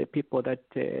the people that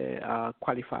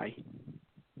qualify.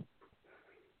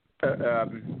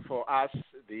 For us,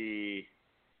 the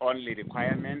only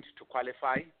requirement to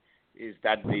qualify is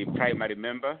that the primary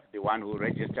member, the one who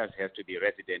registers, has to be a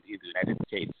resident in the United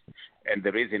States. And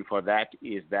the reason for that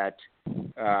is that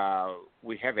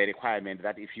we have a requirement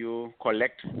that if you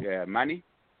collect money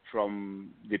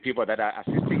from the people that are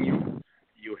assisting you,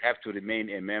 you have to remain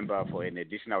a member for an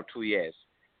additional 2 years.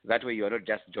 That way, you're not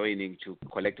just joining to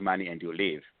collect money and you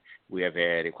leave. We have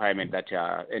a requirement that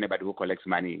anybody who collects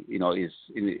money,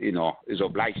 is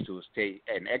obliged to stay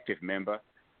an active member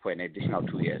for an additional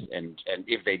 2 years. And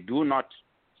if they do not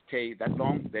stay that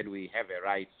long, then we have a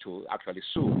right to actually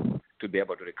sue to be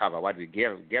able to recover what we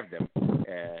gave them,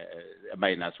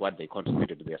 minus what they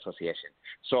contributed to the association.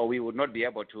 So we would not be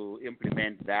able to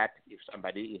implement that if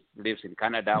somebody lives in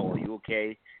Canada or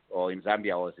UK or in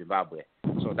Zambia or Zimbabwe.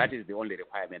 So that is the only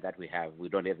requirement that we have. We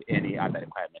don't have any other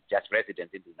requirement. Just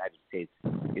residence in the United States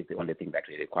is the only thing that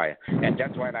we require. And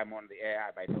just while I'm on the air,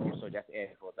 I might also just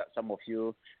add for that some of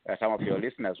your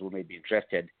listeners who may be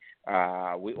interested.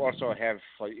 We also have,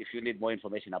 if you need more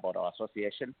information about our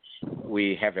association,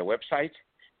 we have a website.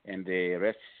 And the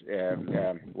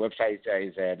website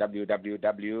is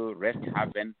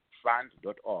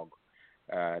www.resthavenfund.org,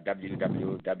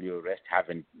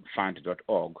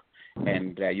 www.resthavenfund.org.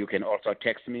 And you can also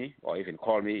text me or even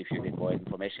call me if you need more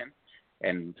information.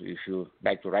 And if you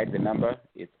like to write the number,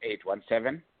 it's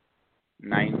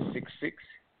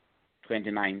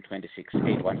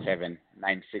 817-966-2926,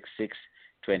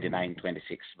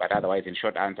 817-966-2926. But otherwise, in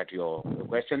short answer to your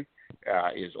question,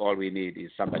 is all we need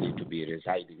is somebody to be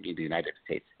residing in the United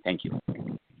States. Thank you.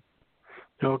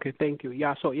 Okay, thank you.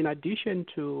 Yeah, so in addition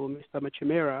to Mr.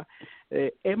 Machemera,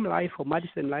 M-Life or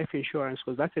Madison Life Insurance,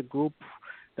 because that's a group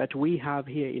that we have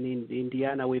here in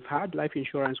Indiana. We've had life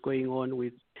insurance going on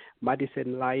with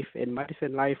Madison Life. And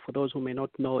Madison Life, for those who may not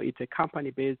know, it's a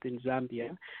company based in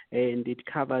Zambia, and it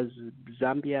covers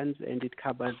Zambians and it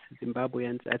covers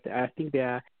Zimbabweans. I think they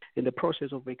are in the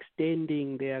process of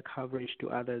extending their coverage to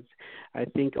others. I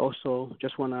think also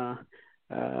just want to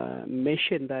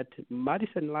mention that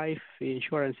Madison Life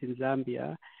Insurance in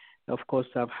Zambia, of course,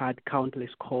 I've had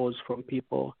countless calls from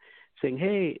people saying,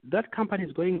 hey, that company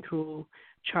is going through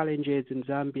challenges in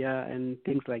Zambia and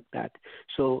things like that.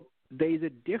 So there is a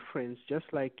difference,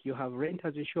 just like you have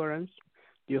renter's insurance,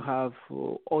 you have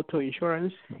auto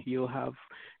insurance, you have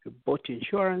boat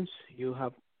insurance,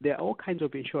 there are all kinds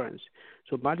of insurance.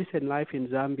 So Madison Life in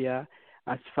Zambia,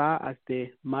 as far as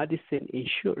the Madison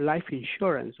life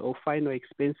insurance or final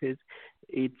expenses,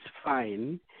 it's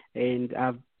fine. And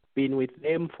I've been with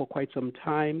them for quite some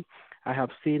time. I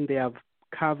have seen they have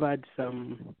covered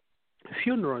some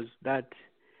funerals that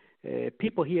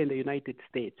people here in the United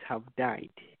States have died,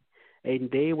 and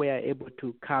they were able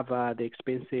to cover the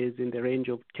expenses in the range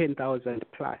of $10,000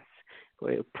 plus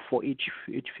for each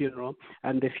funeral.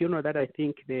 And the funeral that I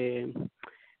think the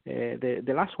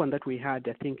last one that we had,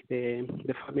 I think the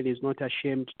family is not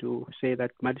ashamed to say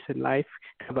that Madison Life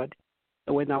covered.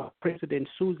 When our President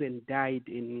Susan died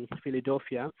in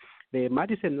Philadelphia, the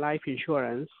Madison Life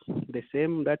Insurance, the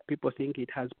same that people think it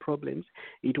has problems,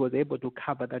 it was able to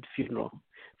cover that funeral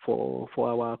for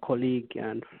our colleague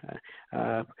and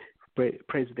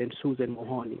President Susan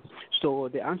Mohoni. So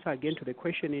the answer again to the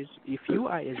question is, if you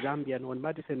are a Zambian on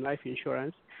Madison Life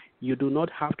Insurance, you do not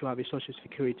have to have a social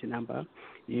security number.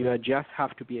 You just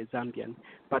have to be a Zambian.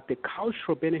 But the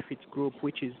cultural benefits group,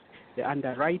 which is the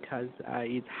underwriters,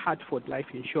 is Hartford Life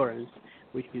Insurance,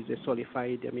 which is a bona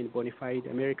fide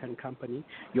American company.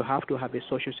 You have to have a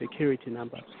social security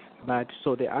number. But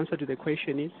so the answer to the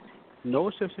question is,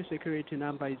 No social security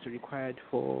number is required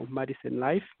for Madison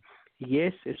Life.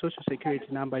 Yes, a social security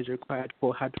number is required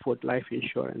for Hartford Life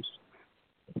Insurance.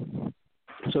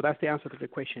 So that's the answer to the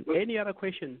question. Any other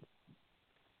question?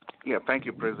 Yeah, thank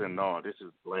you, President. No, this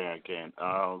is Blair again.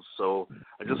 So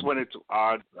I just wanted to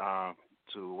add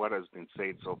to what has been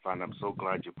said so far, and I'm so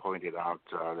glad you pointed out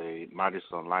the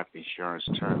Madison Life Insurance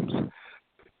terms.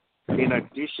 In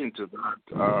addition to that,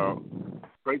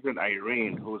 President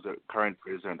Irene, who's the current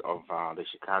president of the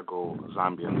Chicago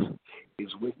Zambians,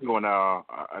 is working on a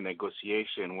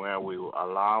negotiation where we will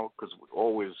allow, because we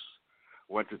always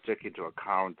want to take into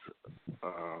account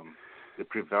the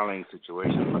prevailing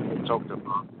situation, like we talked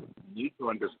about. We need to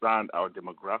understand our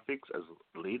demographics as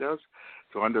leaders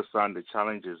to understand the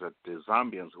challenges that the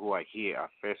Zambians who are here are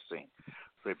facing.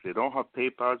 So if they don't have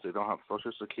papers, they don't have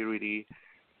Social Security,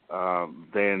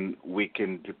 then we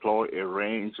can deploy a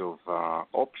range of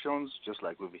options, just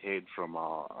like we've heard from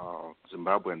our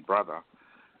Zimbabwean brother,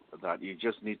 that you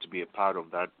just need to be a part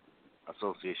of that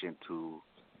association to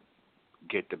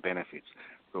get the benefits.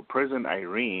 So President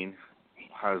Irene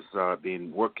has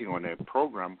been working on a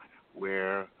program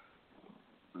where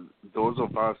those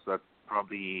of us that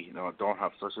probably don't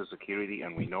have Social Security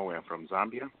and we know we're from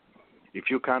Zambia, if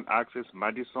you can't access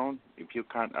Madison, if you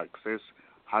can't access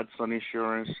Hudson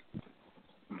Insurance,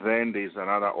 then there's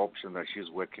another option that she's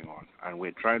working on, and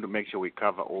we're trying to make sure we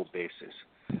cover all bases.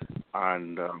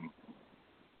 And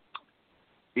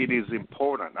it is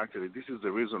important, actually, this is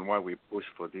the reason why we push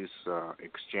for this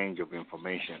exchange of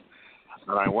information.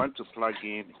 And I want to plug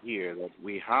in here that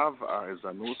we have a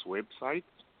ZANUS website,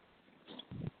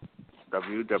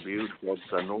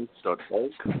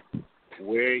 www.ZANUS.org,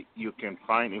 where you can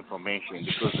find information,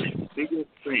 because the biggest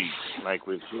thing, like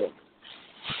we've said,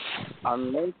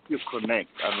 unless you connect,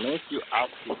 unless you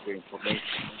access the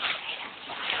information,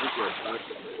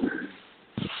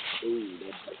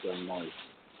 that's noise.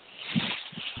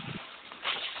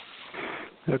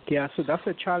 Okay, so that's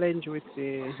a challenge with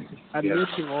the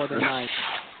unmuting all the night.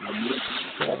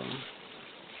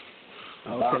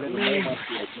 Okay, let me.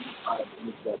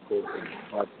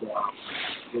 But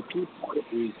the key point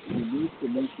is we need to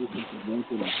make this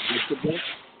information accessible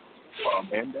for our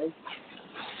members,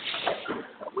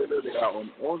 whether they are on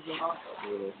OZA or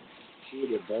through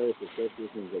the various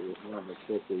associations that we have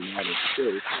across the United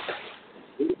States.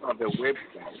 We have a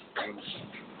website, and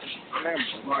I am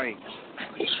trying to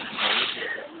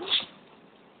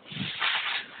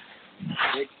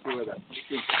make sure that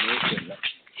this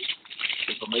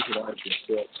information that has been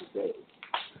shared today,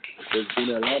 there's been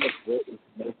a lot of great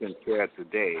information shared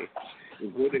today,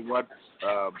 including what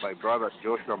my brother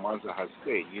Joshua Manza has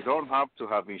said. You don't have to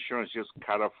have insurance just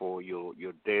cover for your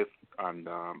death and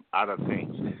other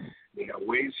things. There are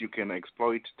ways you can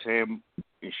exploit term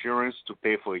insurance to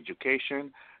pay for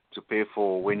education, to pay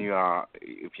for when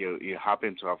if you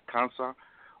happen to have cancer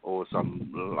or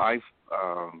some life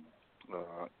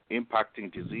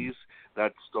impacting disease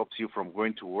that stops you from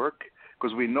going to work.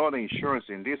 Because we know the insurance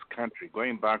in this country,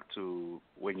 going back to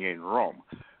when you're in Rome,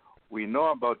 we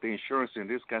know about the insurance in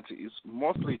this country is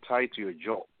mostly tied to your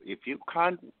job. If you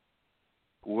can't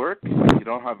work, you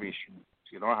don't have insurance.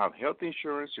 You don't have health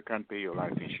insurance, you can't pay your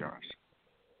life insurance.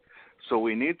 So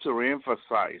we need to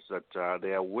reemphasize that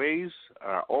there are ways,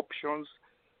 options.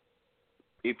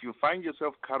 If you find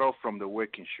yourself cut off from the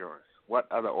work insurance,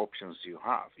 what other options do you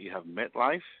have? You have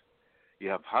MetLife, you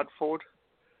have Hartford,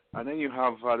 and then you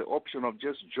have the option of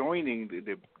just joining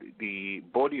the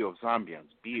body of Zambians,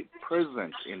 be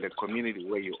present in the community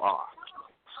where you are.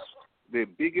 The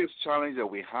biggest challenge that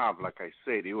we have, like I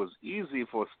said, it was easy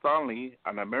for Stanley,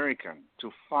 an American,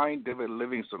 to find David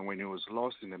Livingstone when he was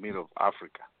lost in the middle of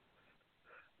Africa.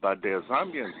 But there are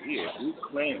Zambians here who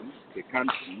claim they can't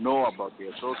know about the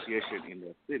association in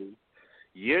their city,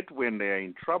 yet when they are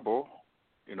in trouble,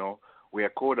 we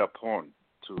are called upon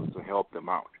to help them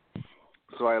out.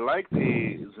 So I like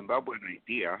the Zimbabwean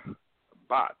idea,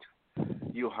 but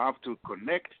you have to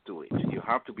connect to it. You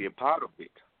have to be a part of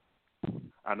it.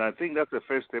 And I think that's the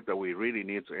first step that we really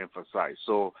need to emphasize.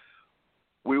 So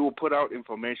we will put out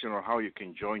information on how you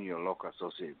can join your local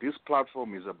association. This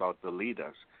platform is about the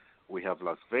leaders. We have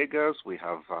Las Vegas, we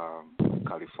have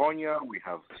California, we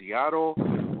have Seattle,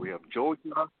 we have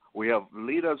Georgia. We have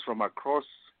leaders from across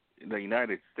the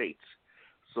United States.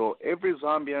 So every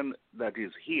Zambian that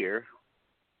is here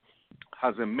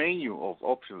has a menu of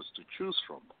options to choose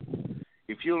from.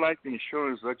 If you like the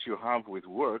insurance that you have with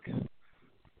work,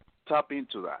 tap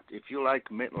into that. If you like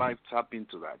MetLife, tap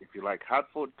into that. If you like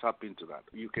Hartford, tap into that.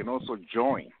 You can also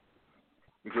join.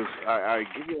 Because I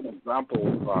give you an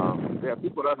example of there are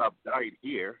people that have died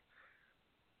here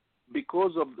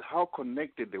because of how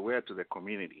connected they were to the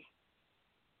community,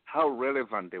 how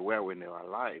relevant they were when they were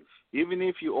alive. Even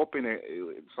if you open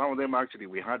some of them actually,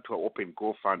 we had to open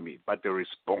GoFundMe, but the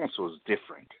response was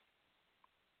different.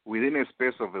 Within a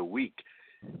space of a week,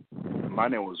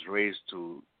 money was raised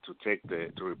to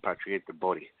repatriate the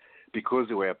body because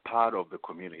they were part of the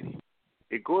community.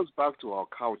 It goes back to our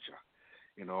culture.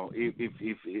 You know,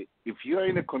 if you're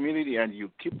in a community and you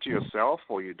keep to yourself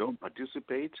or you don't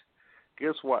participate,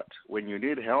 guess what? When you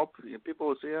need help, people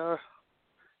will say,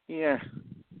 yeah,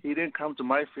 he didn't come to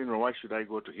my funeral, why should I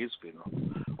go to his funeral?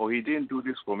 Or he didn't do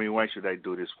this for me, why should I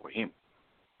do this for him?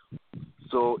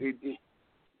 So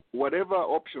whatever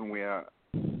option we are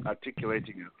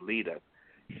articulating as leaders,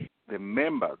 the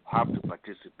members have to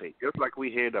participate. Just like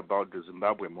we heard about the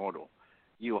Zimbabwe model,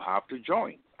 you have to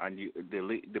join. And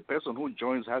the person who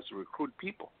joins has to recruit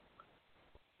people.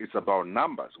 It's about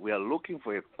numbers. We are looking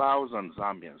for 1,000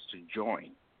 Zambians to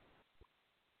join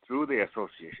through the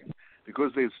association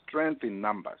because there's strength in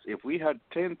numbers. If we had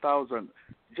 10,000,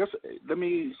 just let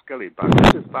me scale it back.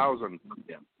 Just 1,000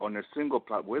 on a single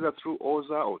platform, whether through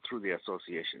OZA or through the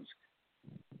associations.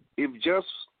 If just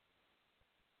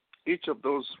each of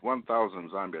those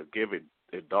 1,000 Zambians gave it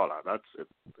 $1, that's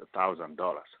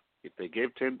 $1,000. If they gave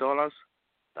 $10,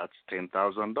 that's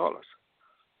 $10,000.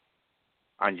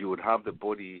 And you would have the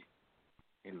body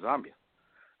in Zambia.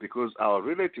 Because our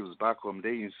relatives back home,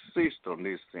 they insist on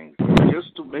these things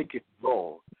just to make it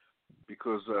law.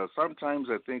 Because sometimes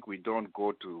I think we don't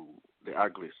go to the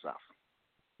ugly stuff.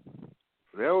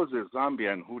 There was a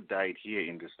Zambian who died here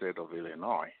in the state of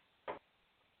Illinois.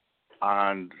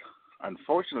 And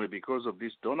unfortunately, because of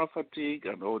this donor fatigue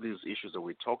and all these issues that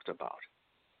we talked about,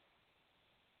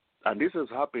 and this has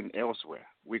happened elsewhere,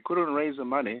 we couldn't raise the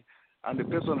money, and the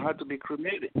person had to be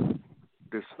cremated.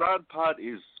 The sad part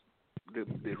is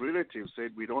the relatives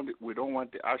said we don't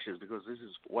want the ashes because this is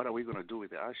what are we going to do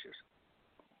with the ashes?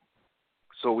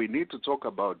 So we need to talk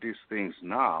about these things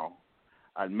now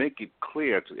and make it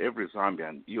clear to every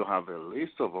Zambian you have a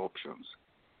list of options.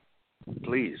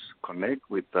 Please connect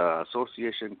with the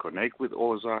association, connect with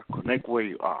OZA, connect where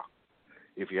you are.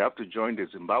 If you have to join the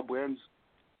Zimbabweans,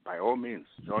 by all means,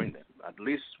 join them. At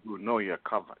least we'll know you're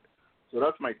covered. So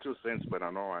that's my 2 cents, but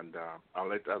I know, and I'll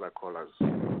let other callers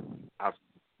have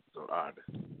to add.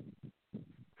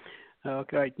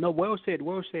 Okay. No, well said,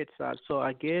 sir. So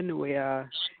again, we are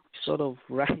sort of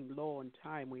running low on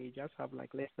time. We just have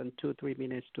like less than 2-3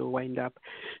 minutes to wind up.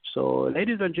 So,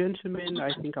 ladies and gentlemen,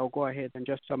 I think I'll go ahead and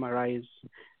just summarize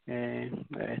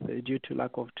due to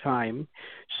lack of time.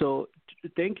 So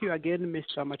thank you again,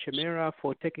 Mr. Machemera,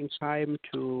 for taking time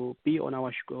to be on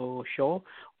our show.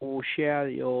 We'll share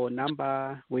your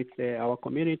number with our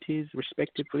communities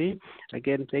respectively.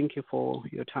 Again, thank you for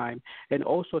your time. And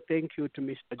also thank you to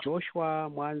Mr. Joshua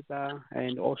Mwanza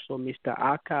and also Mr.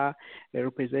 Aka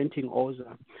representing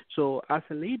OZA. So as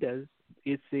leaders,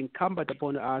 it's incumbent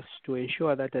upon us to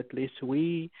ensure that at least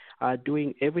we are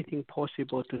doing everything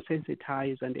possible to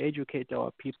sensitize and educate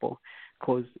our people,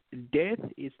 because death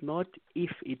is not if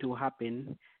it will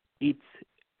happen, it's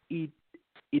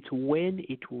when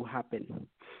it will happen.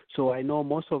 So I know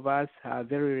most of us are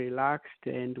very relaxed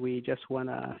and we just want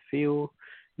to feel,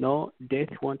 no, death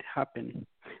won't happen.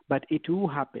 But it will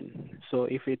happen. So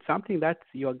if it's something that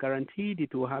you are guaranteed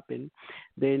it will happen,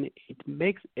 then it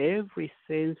makes every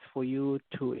sense for you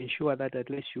to ensure that at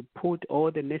least you put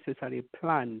all the necessary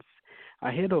plans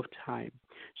ahead of time.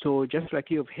 So just like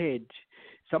you've heard,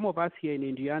 some of us here in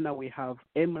Indiana, we have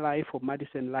M-Life or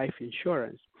Madison Life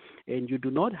Insurance, and you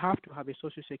do not have to have a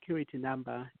Social Security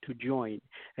number to join.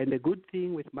 And the good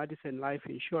thing with Madison Life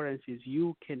Insurance is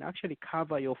you can actually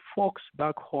cover your folks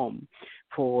back home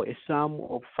for a sum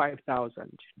of $5,000.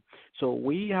 So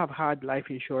we have had life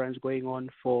insurance going on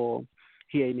for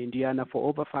here in Indiana for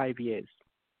over 5 years.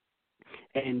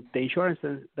 And the insurance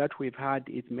that we've had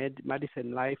is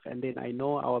Madison Life, and then I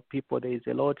know our people, there is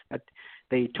a lot that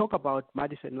they talk about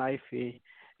Madison Life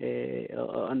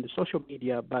on the social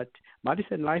media, but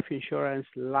Madison Life Insurance,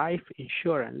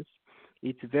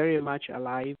 it's very much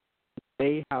alive.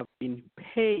 They have been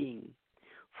paying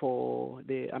for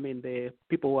the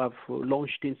people who have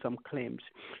launched in some claims.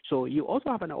 So you also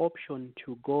have an option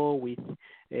to go with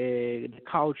the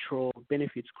cultural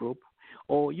benefits group,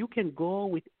 or you can go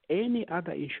with any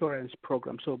other insurance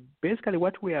program. So basically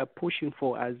what we are pushing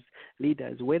for as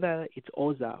leaders, whether it's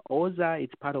OZA,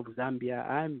 it's part of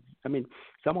Zambia.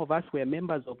 Some of us were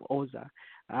members of OZA.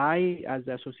 I, as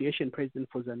the association president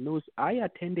for ZANUS, I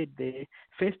attended the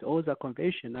first OZA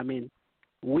convention.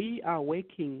 we are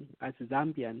working as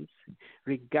Zambians,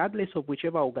 regardless of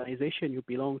whichever organization you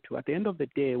belong to. At the end of the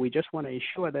day, we just want to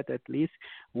ensure that at least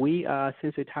we are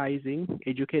sensitizing,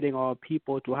 educating our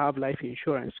people to have life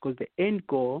insurance, because the end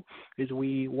goal is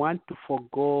we want to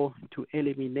forego, to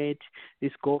eliminate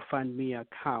this GoFundMe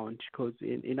account, because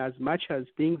in as much as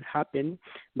things happen,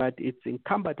 but it's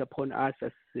incumbent upon us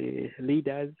as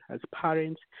leaders, as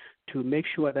parents, to make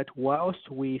sure that whilst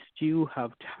we still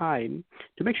have time,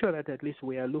 to make sure that at least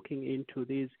we are looking into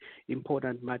these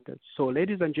important matters. So,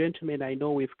 ladies and gentlemen, I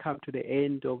know we've come to the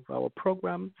end of our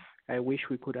program. I wish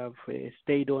we could have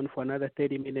stayed on for another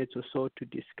 30 minutes or so to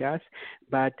discuss,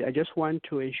 but I just want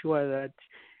to ensure that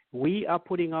we are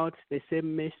putting out the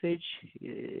same message,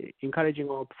 encouraging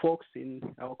our folks in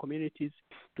our communities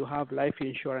to have life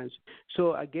insurance.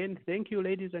 So again, thank you,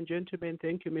 ladies and gentlemen.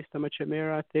 Thank you, Mr.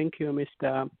 Machamera. Thank you,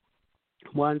 Mr.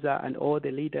 Mwanza, and all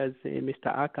the leaders, Mr.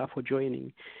 Aka, for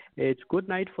joining. It's good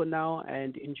night for now,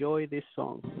 and enjoy this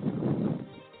song.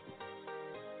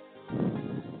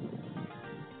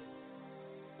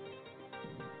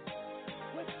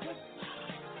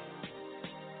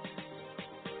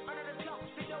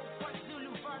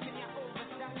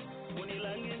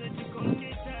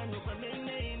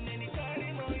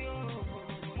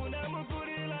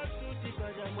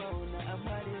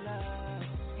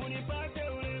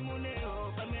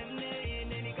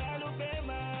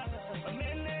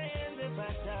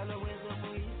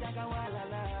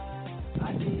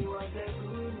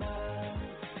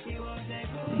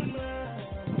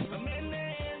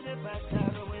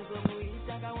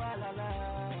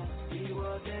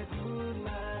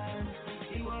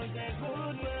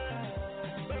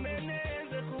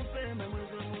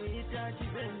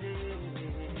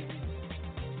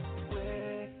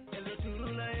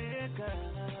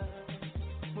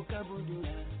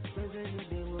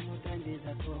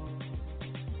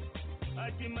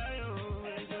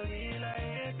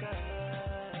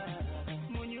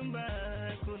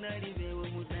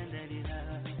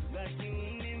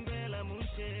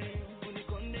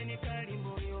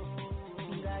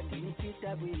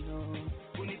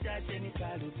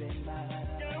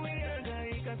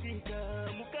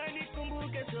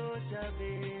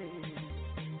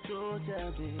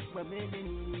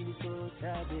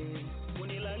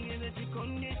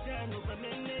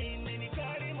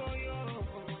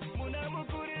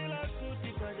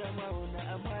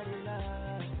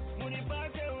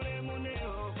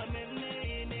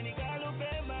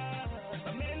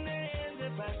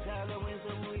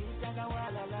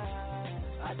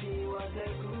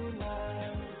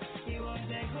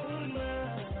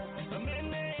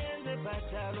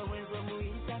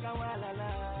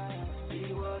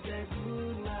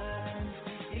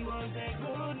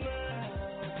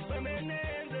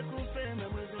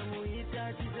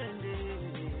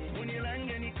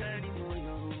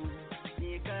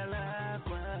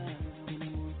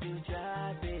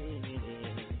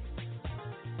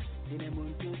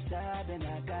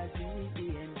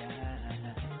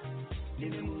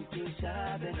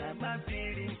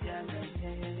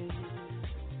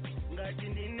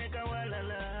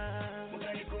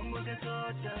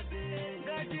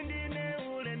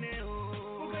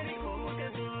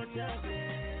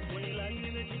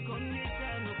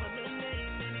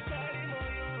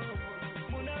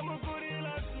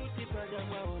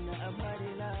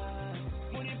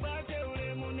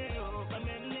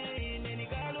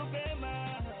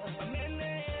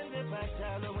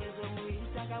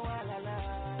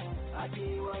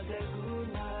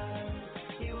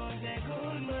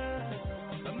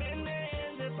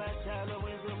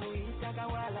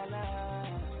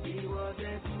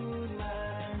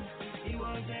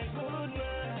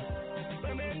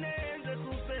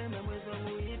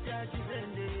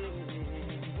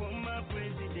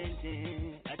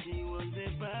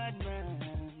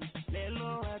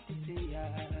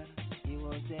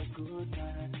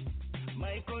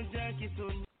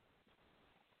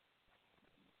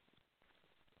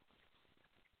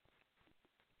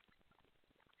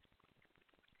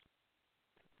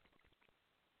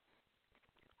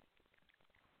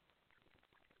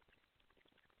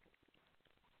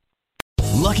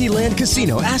 Lucky Land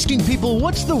Casino, asking people,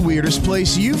 what's the weirdest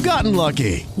place you've gotten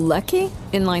lucky? Lucky?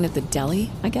 In line at the deli,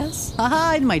 I guess?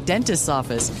 Aha, in my dentist's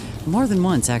office. More than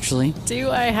once, actually. Do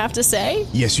I have to say?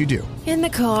 Yes, you do. In the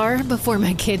car before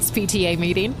my kids' PTA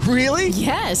meeting. Really?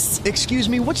 Yes. Excuse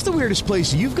me, what's the weirdest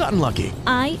place you've gotten lucky?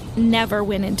 I never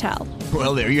win and tell.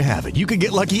 Well, there you have it. You can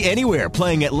get lucky anywhere,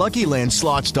 playing at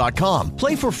LuckyLandSlots.com.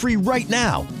 Play for free right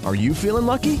now. Are you feeling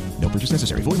lucky? No purchase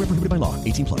necessary. Void where prohibited by law.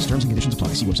 18+. Terms and conditions apply.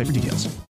 See website for details.